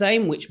comfort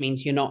zone, which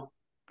means you're not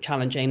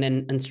challenging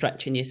and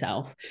stretching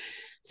yourself.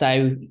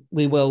 So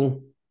we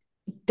will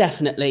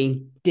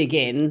definitely dig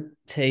in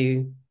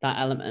to that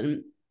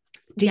element.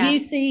 Do you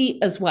see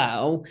as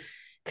well,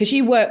 because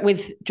you work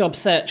with job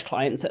search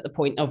clients at the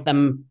point of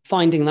them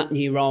finding that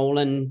new role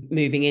and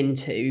moving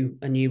into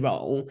a new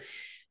role,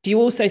 do you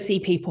also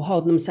see people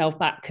holding themselves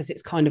back because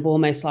it's kind of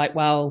almost like,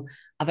 well,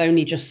 I've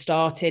only just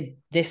started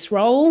this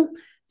role,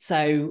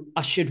 so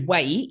I should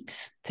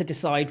wait to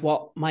decide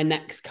what my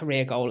next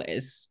career goal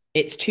is?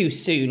 It's too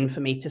soon for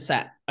me to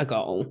set a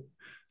goal.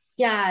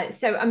 Yeah.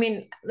 So, I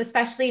mean,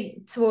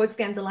 especially towards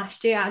the end of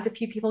last year, I had a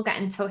few people get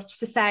in touch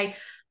to say,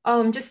 oh,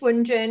 I'm just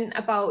wondering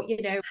about,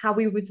 how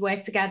we would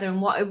work together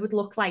and what it would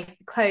look like,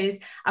 because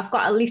I've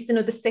got at least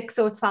another 6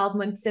 or 12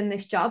 months in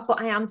this job,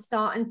 but I am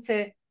starting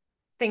to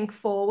think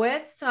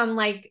forward. So I'm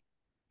like,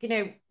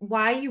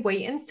 why are you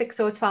waiting 6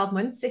 or 12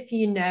 months if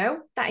you know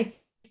that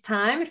it's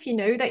time, if you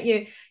know that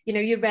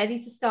you're ready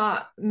to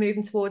start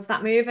moving towards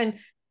that move? And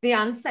the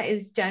answer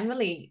is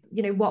generally,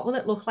 what will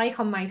it look like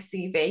on my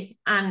CV?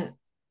 And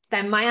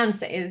then my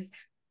answer is,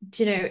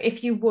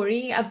 if you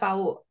worry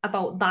about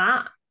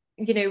that,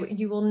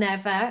 you will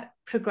never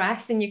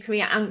progress in your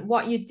career. And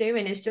what you're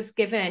doing is just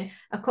giving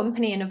a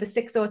company another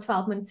 6 or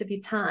 12 months of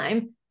your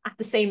time at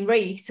the same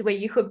rate, where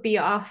you could be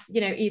off,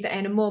 either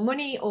earning more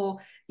money or,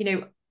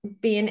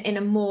 being in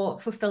a more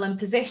fulfilling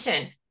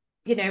position,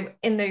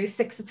 in those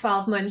 6 to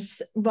 12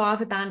 months,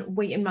 rather than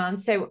waiting around.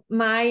 So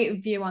my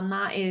view on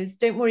that is,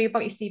 don't worry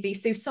about your CV.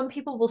 So some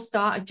people will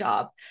start a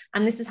job,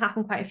 and this has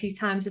happened quite a few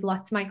times with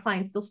lots of my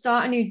clients. They'll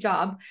start a new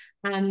job,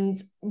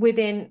 and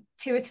within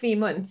 2 or 3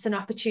 months, an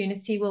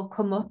opportunity will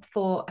come up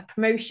for a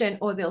promotion,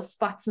 or they'll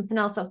spot something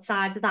else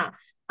outside of that.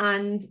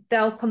 And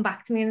they'll come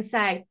back to me and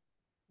say,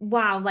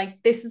 wow,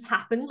 like, this has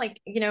happened. Like,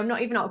 I'm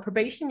not even out of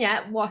probation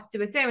yet. What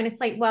do I do? And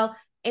it's like, well,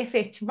 if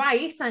it's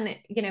right and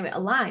it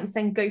aligns,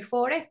 then go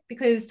for it.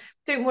 Because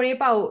don't worry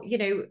about,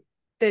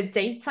 the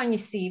dates on your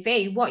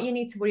CV. What you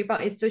need to worry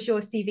about is, does your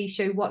CV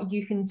show what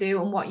you can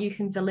do and what you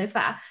can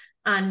deliver?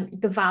 and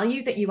the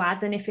value that you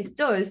add. And if it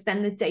does,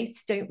 then the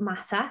dates don't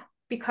matter,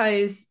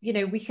 because, you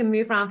know, we can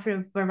move around for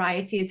a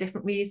variety of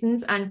different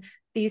reasons. And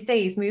these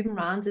days, moving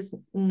around is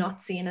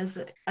not seen as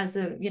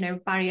a, you know,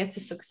 barrier to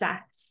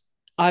success.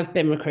 I've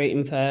been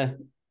recruiting for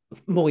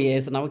more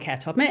years than I would care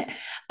to admit.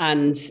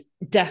 And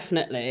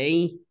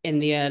definitely in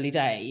the early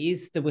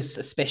days, there was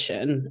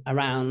suspicion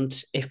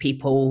around if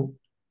people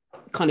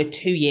kind of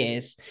 2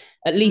 years,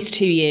 at least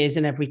 2 years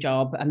in every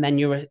job, and then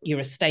you're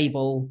a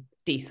stable,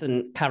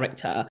 decent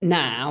character.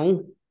 Now,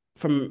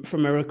 from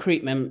a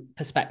recruitment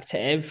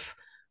perspective,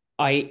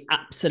 I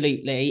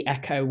absolutely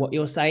echo what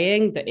you're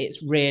saying, that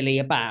it's really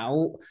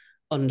about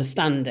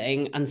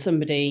understanding, and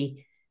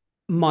somebody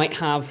might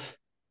have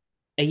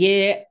a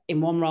year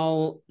in one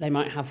role, they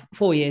might have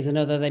 4 years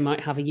another, they might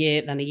have a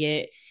year, then a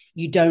year.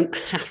 You don't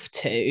have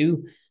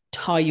to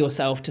tie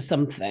yourself to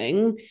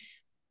something.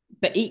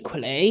 But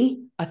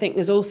equally, I think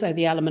there's also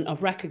the element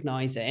of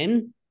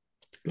recognizing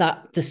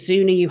that the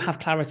sooner you have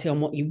clarity on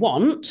what you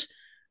want,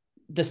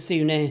 the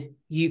sooner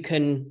you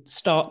can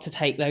start to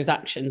take those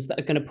actions that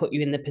are going to put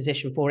you in the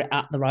position for it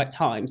at the right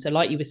time. So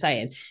like you were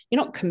saying,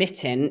 you're not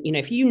committing, you know,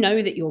 if you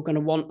know that you're going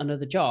to want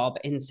another job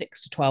in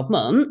 6 to 12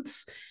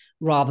 months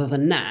rather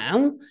than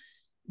now,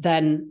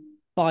 then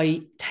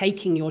by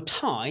taking your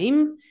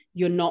time,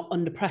 you're not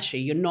under pressure.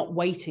 You're not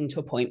waiting to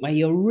a point where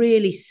you're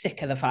really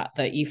sick of the fact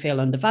that you feel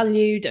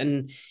undervalued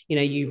and, you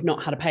know, you've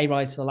not had a pay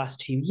rise for the last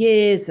 2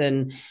 years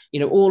and, you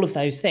know, all of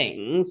those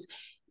things.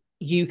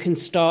 You can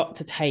start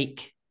to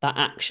take that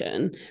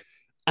action.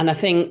 And I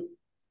think,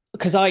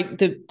 because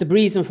the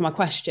reason for my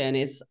question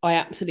is I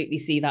absolutely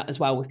see that as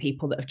well with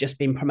people that have just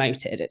been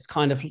promoted. It's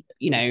kind of,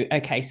 you know,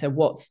 okay, so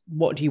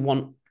what do you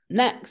want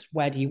next?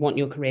 Where do you want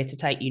your career to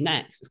take you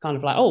next? It's kind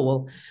of like, oh,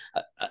 well,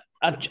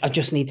 I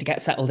just need to get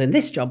settled in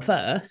this job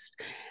first.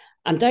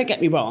 And don't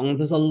get me wrong,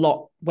 there's a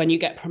lot, when you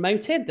get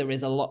promoted, there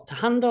is a lot to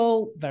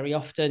handle. Very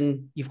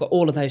often you've got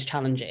all of those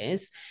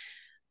challenges,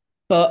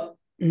 but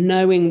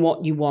knowing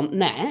what you want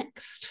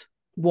next,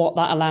 what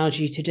that allows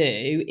you to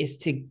do is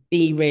to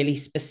be really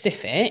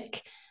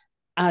specific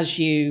as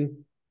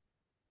you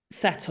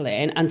settle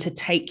in, and to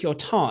take your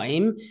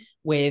time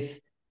with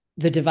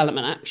the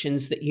development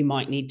actions that you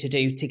might need to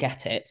do to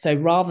get it. So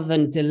rather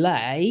than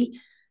delay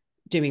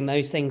doing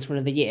those things for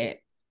another year,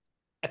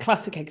 a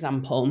classic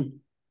example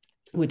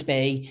would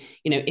be,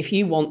 you know, if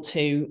you want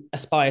to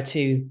aspire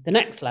to the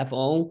next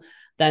level,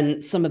 then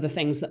some of the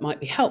things that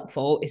might be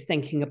helpful is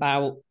thinking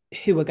about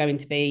who are going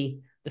to be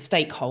the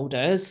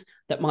stakeholders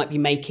that might be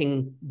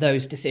making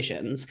those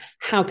decisions.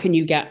 How can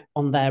you get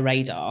on their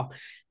radar?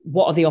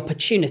 What are the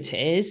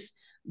opportunities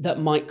that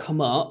might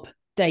come up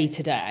day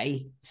to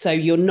day? So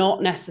you're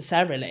not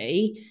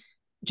necessarily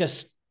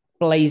just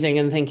blazing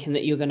and thinking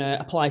that you're going to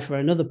apply for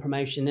another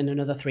promotion in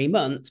another 3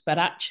 months, but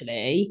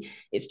actually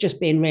it's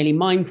just being really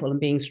mindful and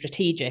being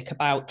strategic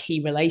about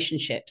key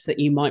relationships that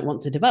you might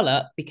want to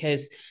develop,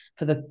 because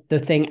for the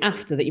thing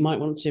after that you might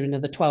want to do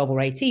another 12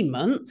 or 18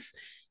 months,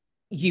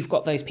 you've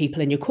got those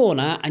people in your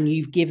corner and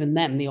you've given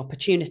them the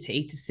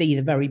opportunity to see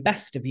the very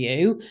best of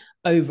you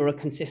over a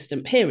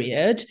consistent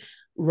period,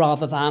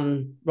 rather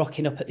than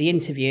rocking up at the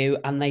interview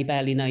and they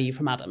barely know you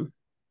from Adam.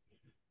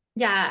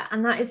 Yeah,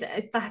 and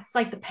that's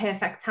like the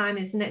perfect time,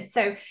 isn't it?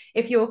 So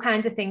if you're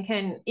kind of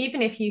thinking,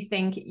 even if you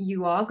think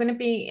you are going to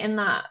be in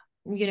that,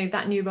 you know,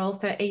 that new role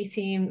for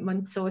 18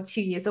 months or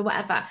 2 years or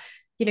whatever,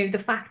 you know, the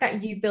fact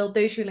that you build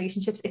those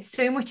relationships, it's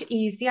so much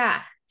easier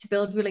to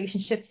build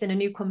relationships in a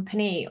new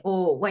company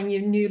or when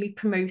you're newly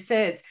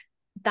promoted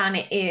than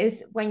it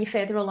is when you're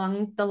further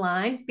along the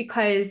line,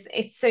 because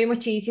it's so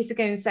much easier to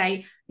go and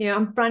say, you know,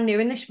 I'm brand new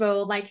in this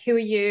role, like, who are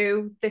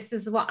you? This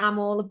is what I'm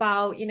all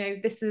about, you know,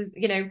 this is,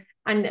 you know,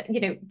 and, you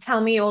know, tell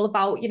me all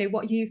about, you know,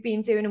 what you've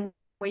been doing and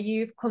where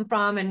you've come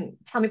from, and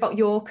tell me about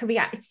your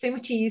career. It's so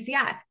much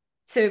easier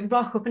to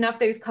rock up and have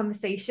those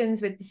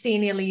conversations with the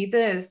senior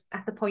leaders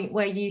at the point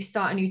where you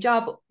start a new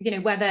job, you know,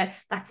 whether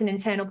that's an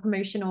internal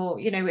promotion or,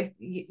 you know, if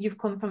you've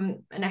come from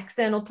an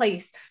external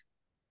place.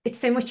 It's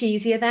so much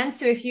easier then.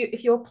 So if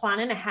you're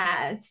planning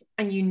ahead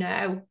and you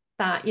know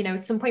that, you know,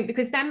 at some point,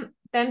 because them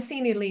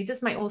senior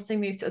leaders might also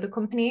move to other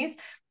companies,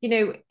 you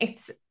know,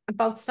 it's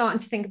about starting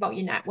to think about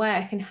your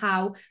network and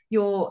how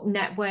your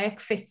network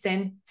fits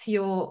in to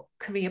your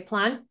career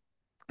plan,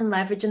 and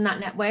leveraging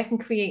that network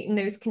and creating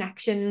those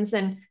connections,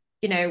 and,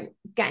 you know,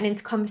 getting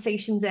into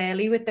conversations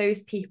early with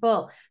those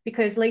people,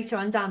 because later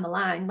on down the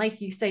line, like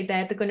you say,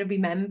 they're going to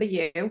remember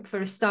you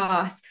for a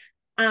start.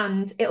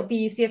 And it'll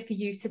be easier for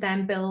you to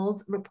then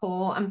build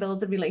rapport and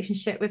build a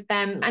relationship with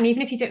them. And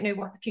even if you don't know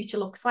what the future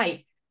looks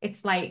like,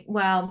 it's like,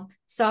 well,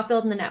 start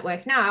building the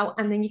network now,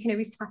 and then you can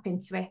always tap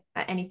into it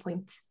at any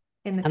point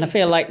in the future. And I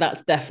feel like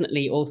that's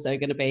definitely also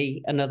going to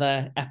be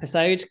another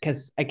episode,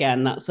 because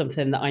again, that's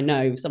something that I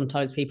know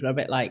sometimes people are a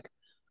bit like,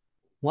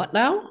 what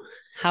now?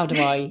 How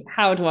do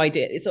I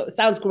do it? So it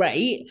sounds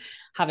great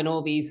having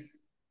all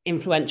these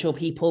influential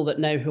people that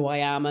know who I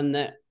am and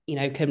that, you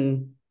know,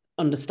 can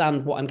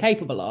understand what I'm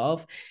capable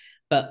of.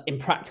 But in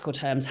practical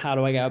terms, how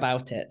do I go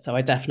about it? So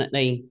I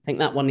definitely think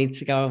that one needs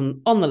to go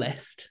on the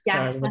list for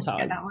Yes, all the let's get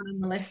time. that one on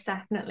the list,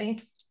 definitely.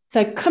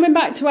 So coming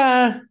back to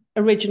our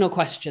original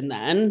question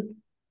then,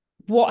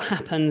 what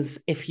happens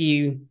if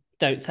you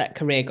don't set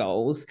career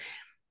goals?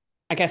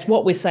 I guess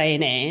what we're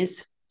saying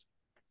is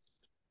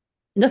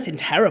nothing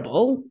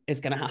terrible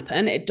is going to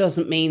happen. It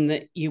doesn't mean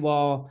that you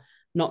are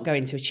not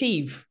going to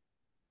achieve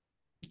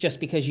just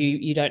because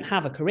you don't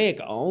have a career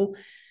goal.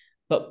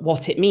 But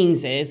what it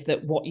means is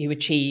that what you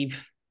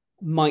achieve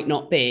might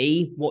not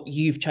be what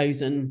you've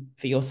chosen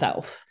for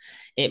yourself.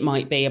 It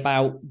might be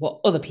about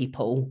what other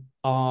people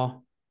are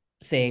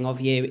seeing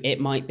of you. It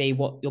might be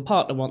what your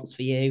partner wants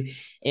for you.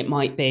 It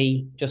might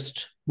be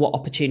just what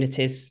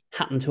opportunities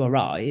happen to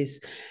arise.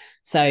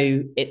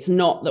 So it's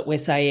not that we're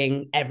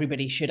saying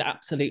everybody should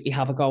absolutely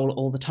have a goal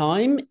all the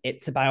time.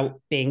 It's about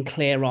being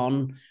clear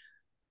on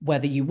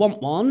whether you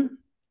want one,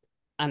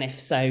 and if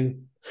so,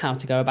 how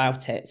to go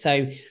about it.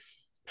 So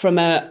from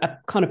a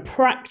kind of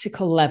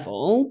practical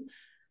level,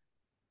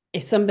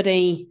 if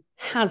somebody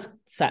has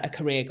set a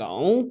career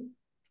goal,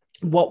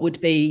 what would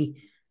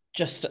be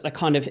just the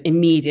kind of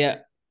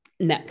immediate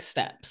next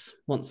steps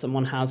once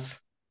someone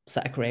has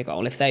set a career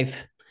goal, if they've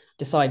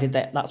decided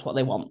that that's what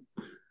they want?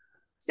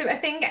 So I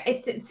think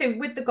so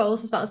with the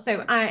goals as well.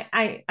 So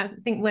I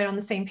think we're on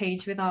the same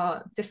page with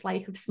our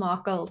dislike of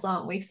SMART goals,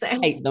 aren't we? So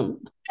Hate them.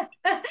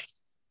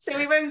 so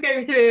we won't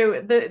go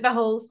through the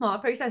whole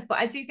SMART process, but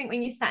I do think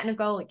when you're setting a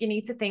goal, you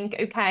need to think,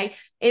 okay,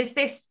 is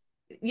this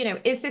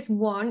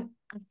one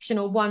action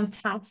or one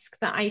task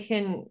that I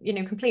can,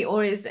 complete,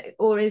 or is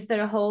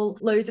there a whole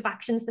load of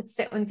actions that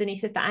sit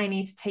underneath it that I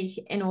need to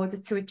take in order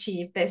to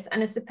achieve this?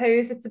 And I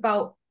suppose it's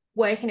about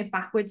working it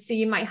backwards. So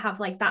you might have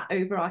like that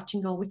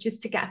overarching goal, which is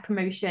to get a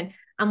promotion,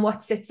 and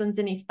what sits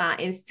underneath that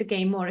is to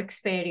gain more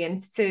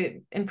experience,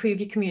 to improve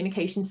your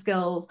communication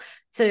skills,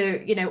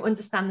 to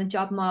understand the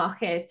job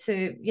market,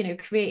 to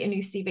create a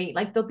new CV.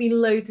 Like there'll be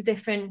loads of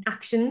different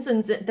actions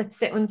and that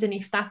sit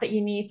underneath that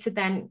you need to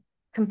then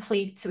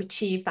complete to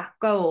achieve that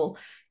goal.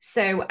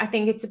 So I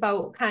think it's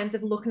about kind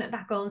of looking at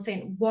that goal and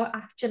saying what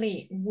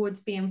actually would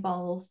be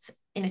involved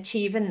in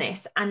achieving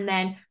this, and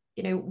then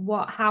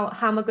how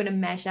am I going to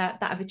measure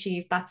that I've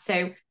achieved that?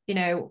 So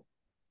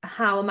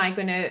how am I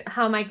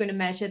going to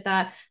measure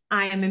that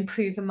I am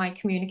improving my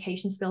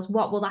communication skills?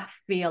 What will that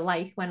feel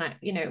like when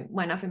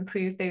I've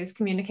improved those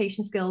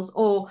communication skills?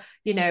 Or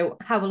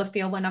how will it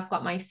feel when I've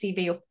got my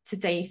CV up to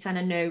date and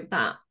I know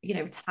that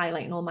it's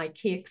highlighting all my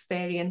key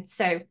experience?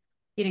 So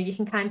you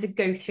can kind of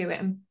go through it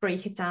and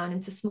break it down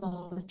into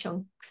smaller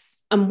chunks.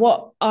 And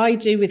what I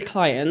do with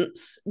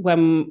clients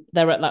when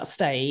they're at that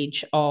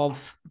stage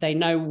of they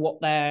know what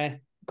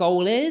their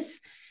goal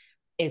is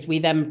we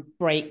then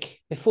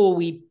before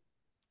we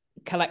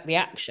collect the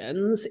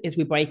actions, is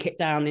we break it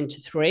down into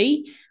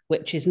 3,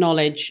 which is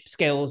knowledge,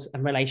 skills,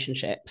 and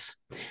relationships.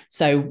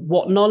 So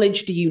what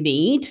knowledge do you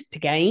need to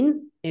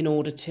gain in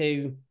order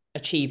to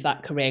achieve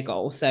that career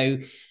goal? So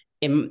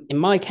in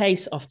my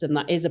case, often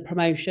that is a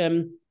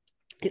promotion.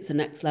 It's a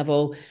next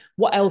level.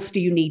 What else do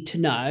you need to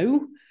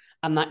know?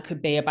 And that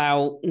could be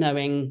about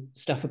knowing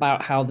stuff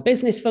about how the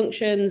business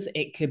functions.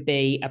 It could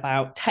be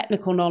about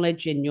technical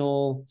knowledge in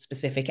your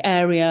specific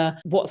area.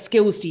 What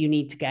skills do you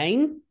need to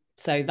gain?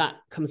 So that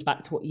comes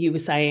back to what you were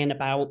saying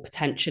about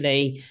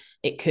potentially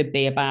it could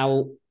be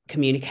about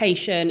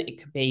communication,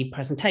 it could be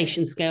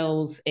presentation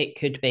skills, it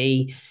could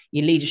be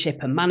your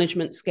leadership and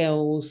management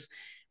skills.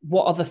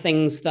 What are the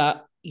things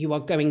that you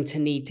are going to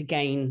need to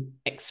gain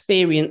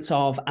experience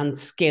of and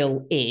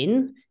skill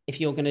in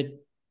if you're going to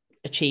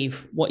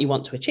achieve what you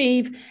want to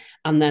achieve?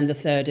 And then the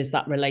third is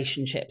that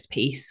relationships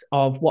piece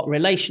of what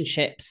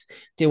relationships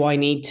do I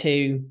need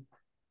to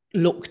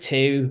look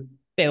to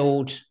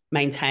build,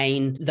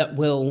 maintain, that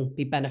will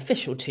be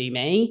beneficial to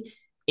me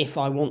if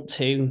I want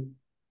to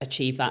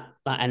achieve that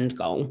end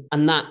goal.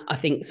 And that I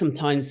think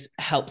sometimes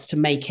helps to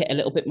make it a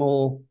little bit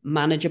more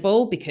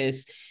manageable,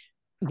 because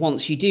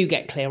once you do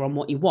get clear on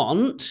what you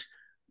want,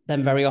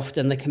 then very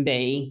often there can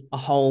be a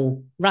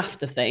whole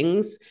raft of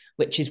things,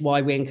 which is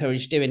why we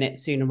encourage doing it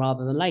sooner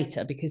rather than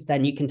later, because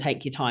then you can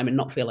take your time and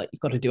not feel like you've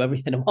got to do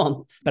everything at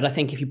once. But I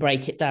think if you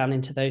break it down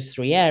into those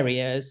 3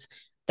 areas,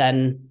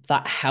 then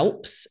that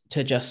helps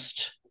to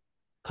just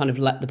kind of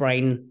let the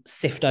brain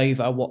sift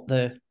over what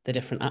the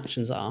different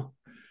actions are.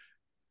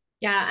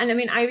 Yeah. And I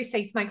mean, I always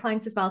say to my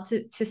clients as well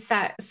to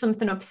set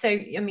something up. So,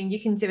 I mean,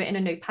 you can do it in a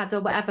notepad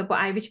or whatever, but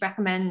I would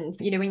recommend,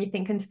 when you're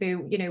thinking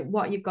through,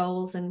 what are your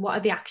goals and what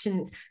are the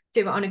actions,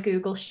 do it on a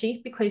Google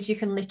Sheet, because you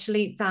can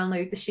literally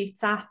download the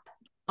Sheets app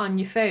on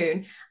your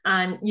phone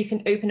and you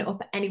can open it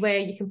up anywhere.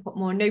 You can put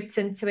more notes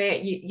into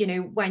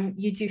it. When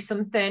you do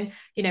something,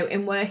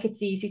 in work,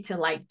 it's easy to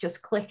like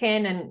just click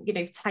in and,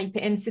 type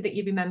it in so that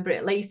you remember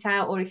it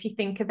later. Or if you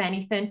think of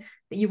anything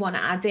that you want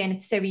to add in,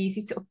 it's so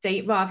easy to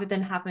update rather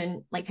than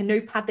having like a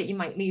notepad that you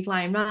might leave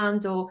lying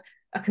around, or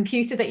a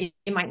computer that you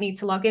might need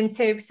to log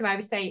into. So I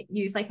would say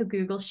use like a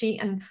Google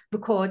Sheet and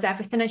record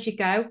everything as you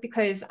go,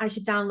 because as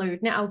you're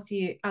downloading it out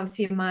of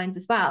your mind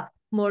as well,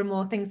 more and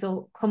more things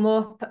will come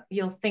up.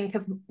 You'll think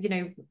of,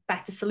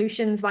 better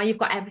solutions while you've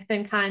got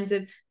everything kind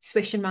of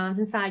swishing around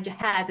inside your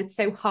head. It's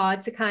so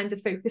hard to kind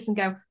of focus and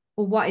go,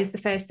 well, what is the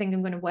first thing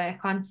I'm going to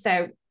work on?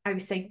 So I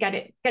would say get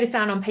it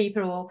down on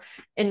paper, or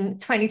in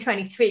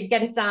 2023,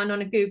 get it down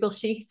on a Google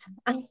sheet,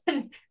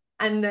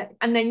 and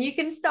then you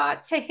can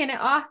start ticking it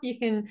off. You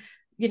can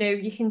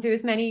do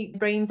as many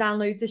brain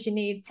downloads as you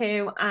need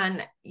to,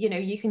 and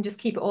you can just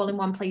keep it all in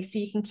one place, so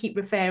you can keep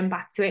referring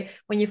back to it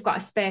when you've got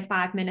a spare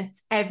 5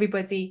 minutes.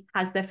 Everybody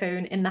has their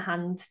phone in the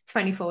hand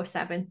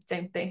 24/7,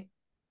 don't they?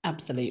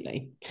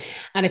 Absolutely.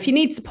 And if you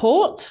need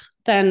support,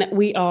 then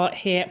we are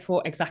here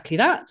for exactly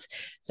that.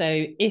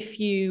 So if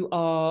you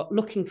are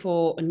looking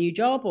for a new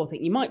job, or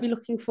think you might be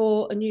looking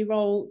for a new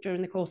role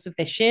during the course of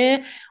this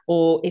year,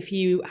 or if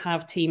you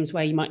have teams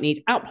where you might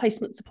need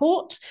outplacement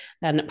support,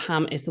 then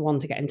Pam is the one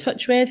to get in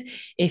touch with.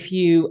 If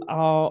you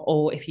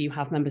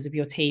have members of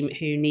your team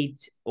who need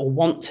or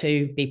want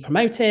to be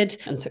promoted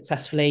and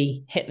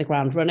successfully hit the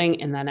ground running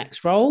in their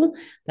next role,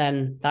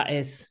 then that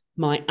is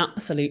my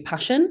absolute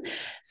passion.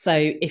 So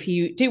if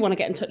you do want to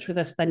get in touch with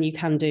us, then you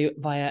can do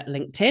via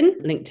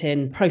LinkedIn.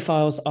 LinkedIn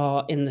profiles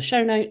are in the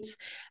show notes.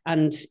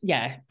 And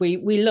yeah, we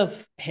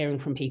love hearing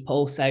from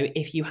people. So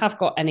if you have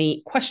got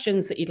any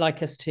questions that you'd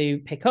like us to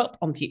pick up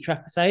on future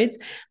episodes,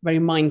 very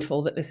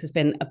mindful that this has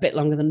been a bit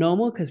longer than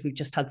normal because we've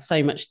just had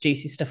so much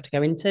juicy stuff to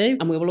go into.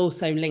 And we will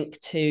also link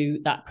to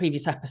that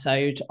previous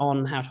episode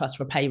on how to ask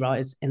for a pay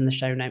rise in the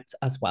show notes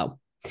as well.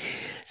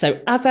 So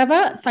as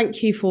ever,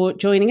 thank you for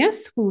joining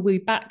us. We'll be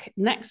back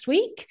next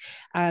week,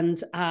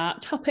 and our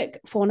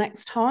topic for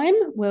next time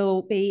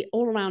will be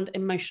all around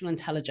emotional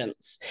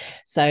intelligence.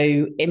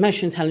 So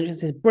emotional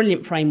intelligence is a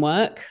brilliant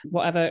framework.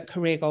 Whatever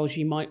career goals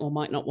you might or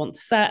might not want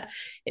to set,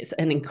 it's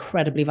an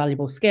incredibly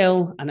valuable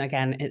skill. And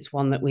again, it's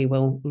one that we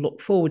will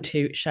look forward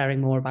to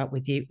sharing more about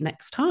with you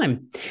next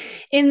time.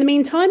 In the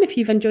meantime, if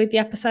you've enjoyed the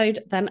episode,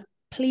 then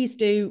please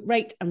do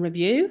rate and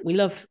review. We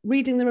love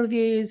reading the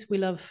reviews. We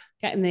love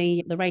getting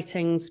the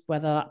ratings,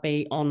 whether that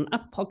be on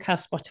Apple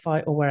Podcasts,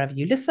 Spotify, or wherever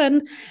you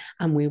listen.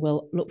 And we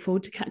will look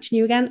forward to catching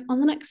you again on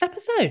the next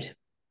episode.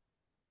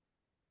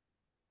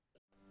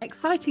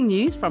 Exciting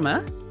news from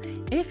us.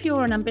 If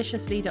you're an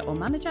ambitious leader or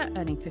manager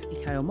earning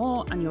 50k or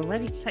more and you're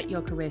ready to take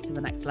your career to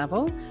the next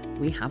level,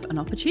 we have an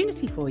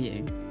opportunity for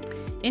you.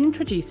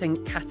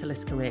 Introducing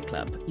Catalyst Career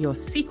Club, your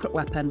secret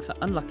weapon for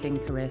unlocking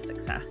career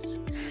success.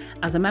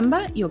 As a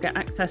member, you'll get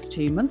access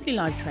to monthly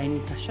live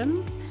training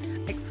sessions,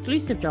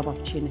 exclusive job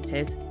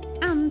opportunities,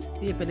 and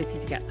the ability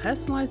to get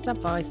personalised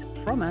advice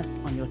from us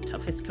on your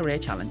toughest career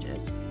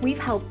challenges. We've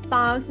helped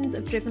thousands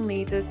of driven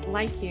leaders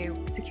like you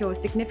secure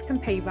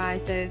significant pay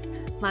rises,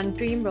 land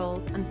dream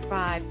roles, and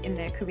thrive in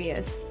their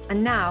careers.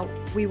 And now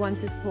we want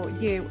to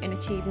support you in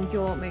achieving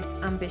your most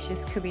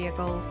ambitious career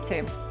goals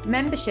too.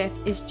 Membership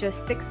is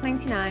just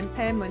 $6.99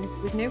 per month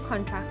with no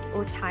contract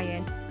or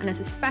tie-in. And as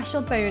a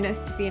special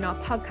bonus for being our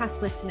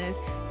podcast listeners,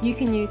 you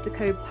can use the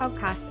code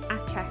podcast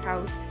at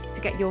checkout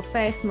to get your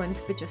first month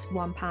for just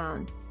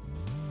 £1.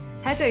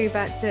 Head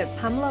over to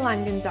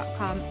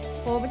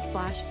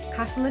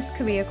pamelalangan.com/Catalyst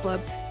Career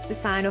Club to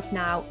sign up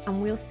now,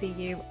 and we'll see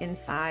you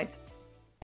inside.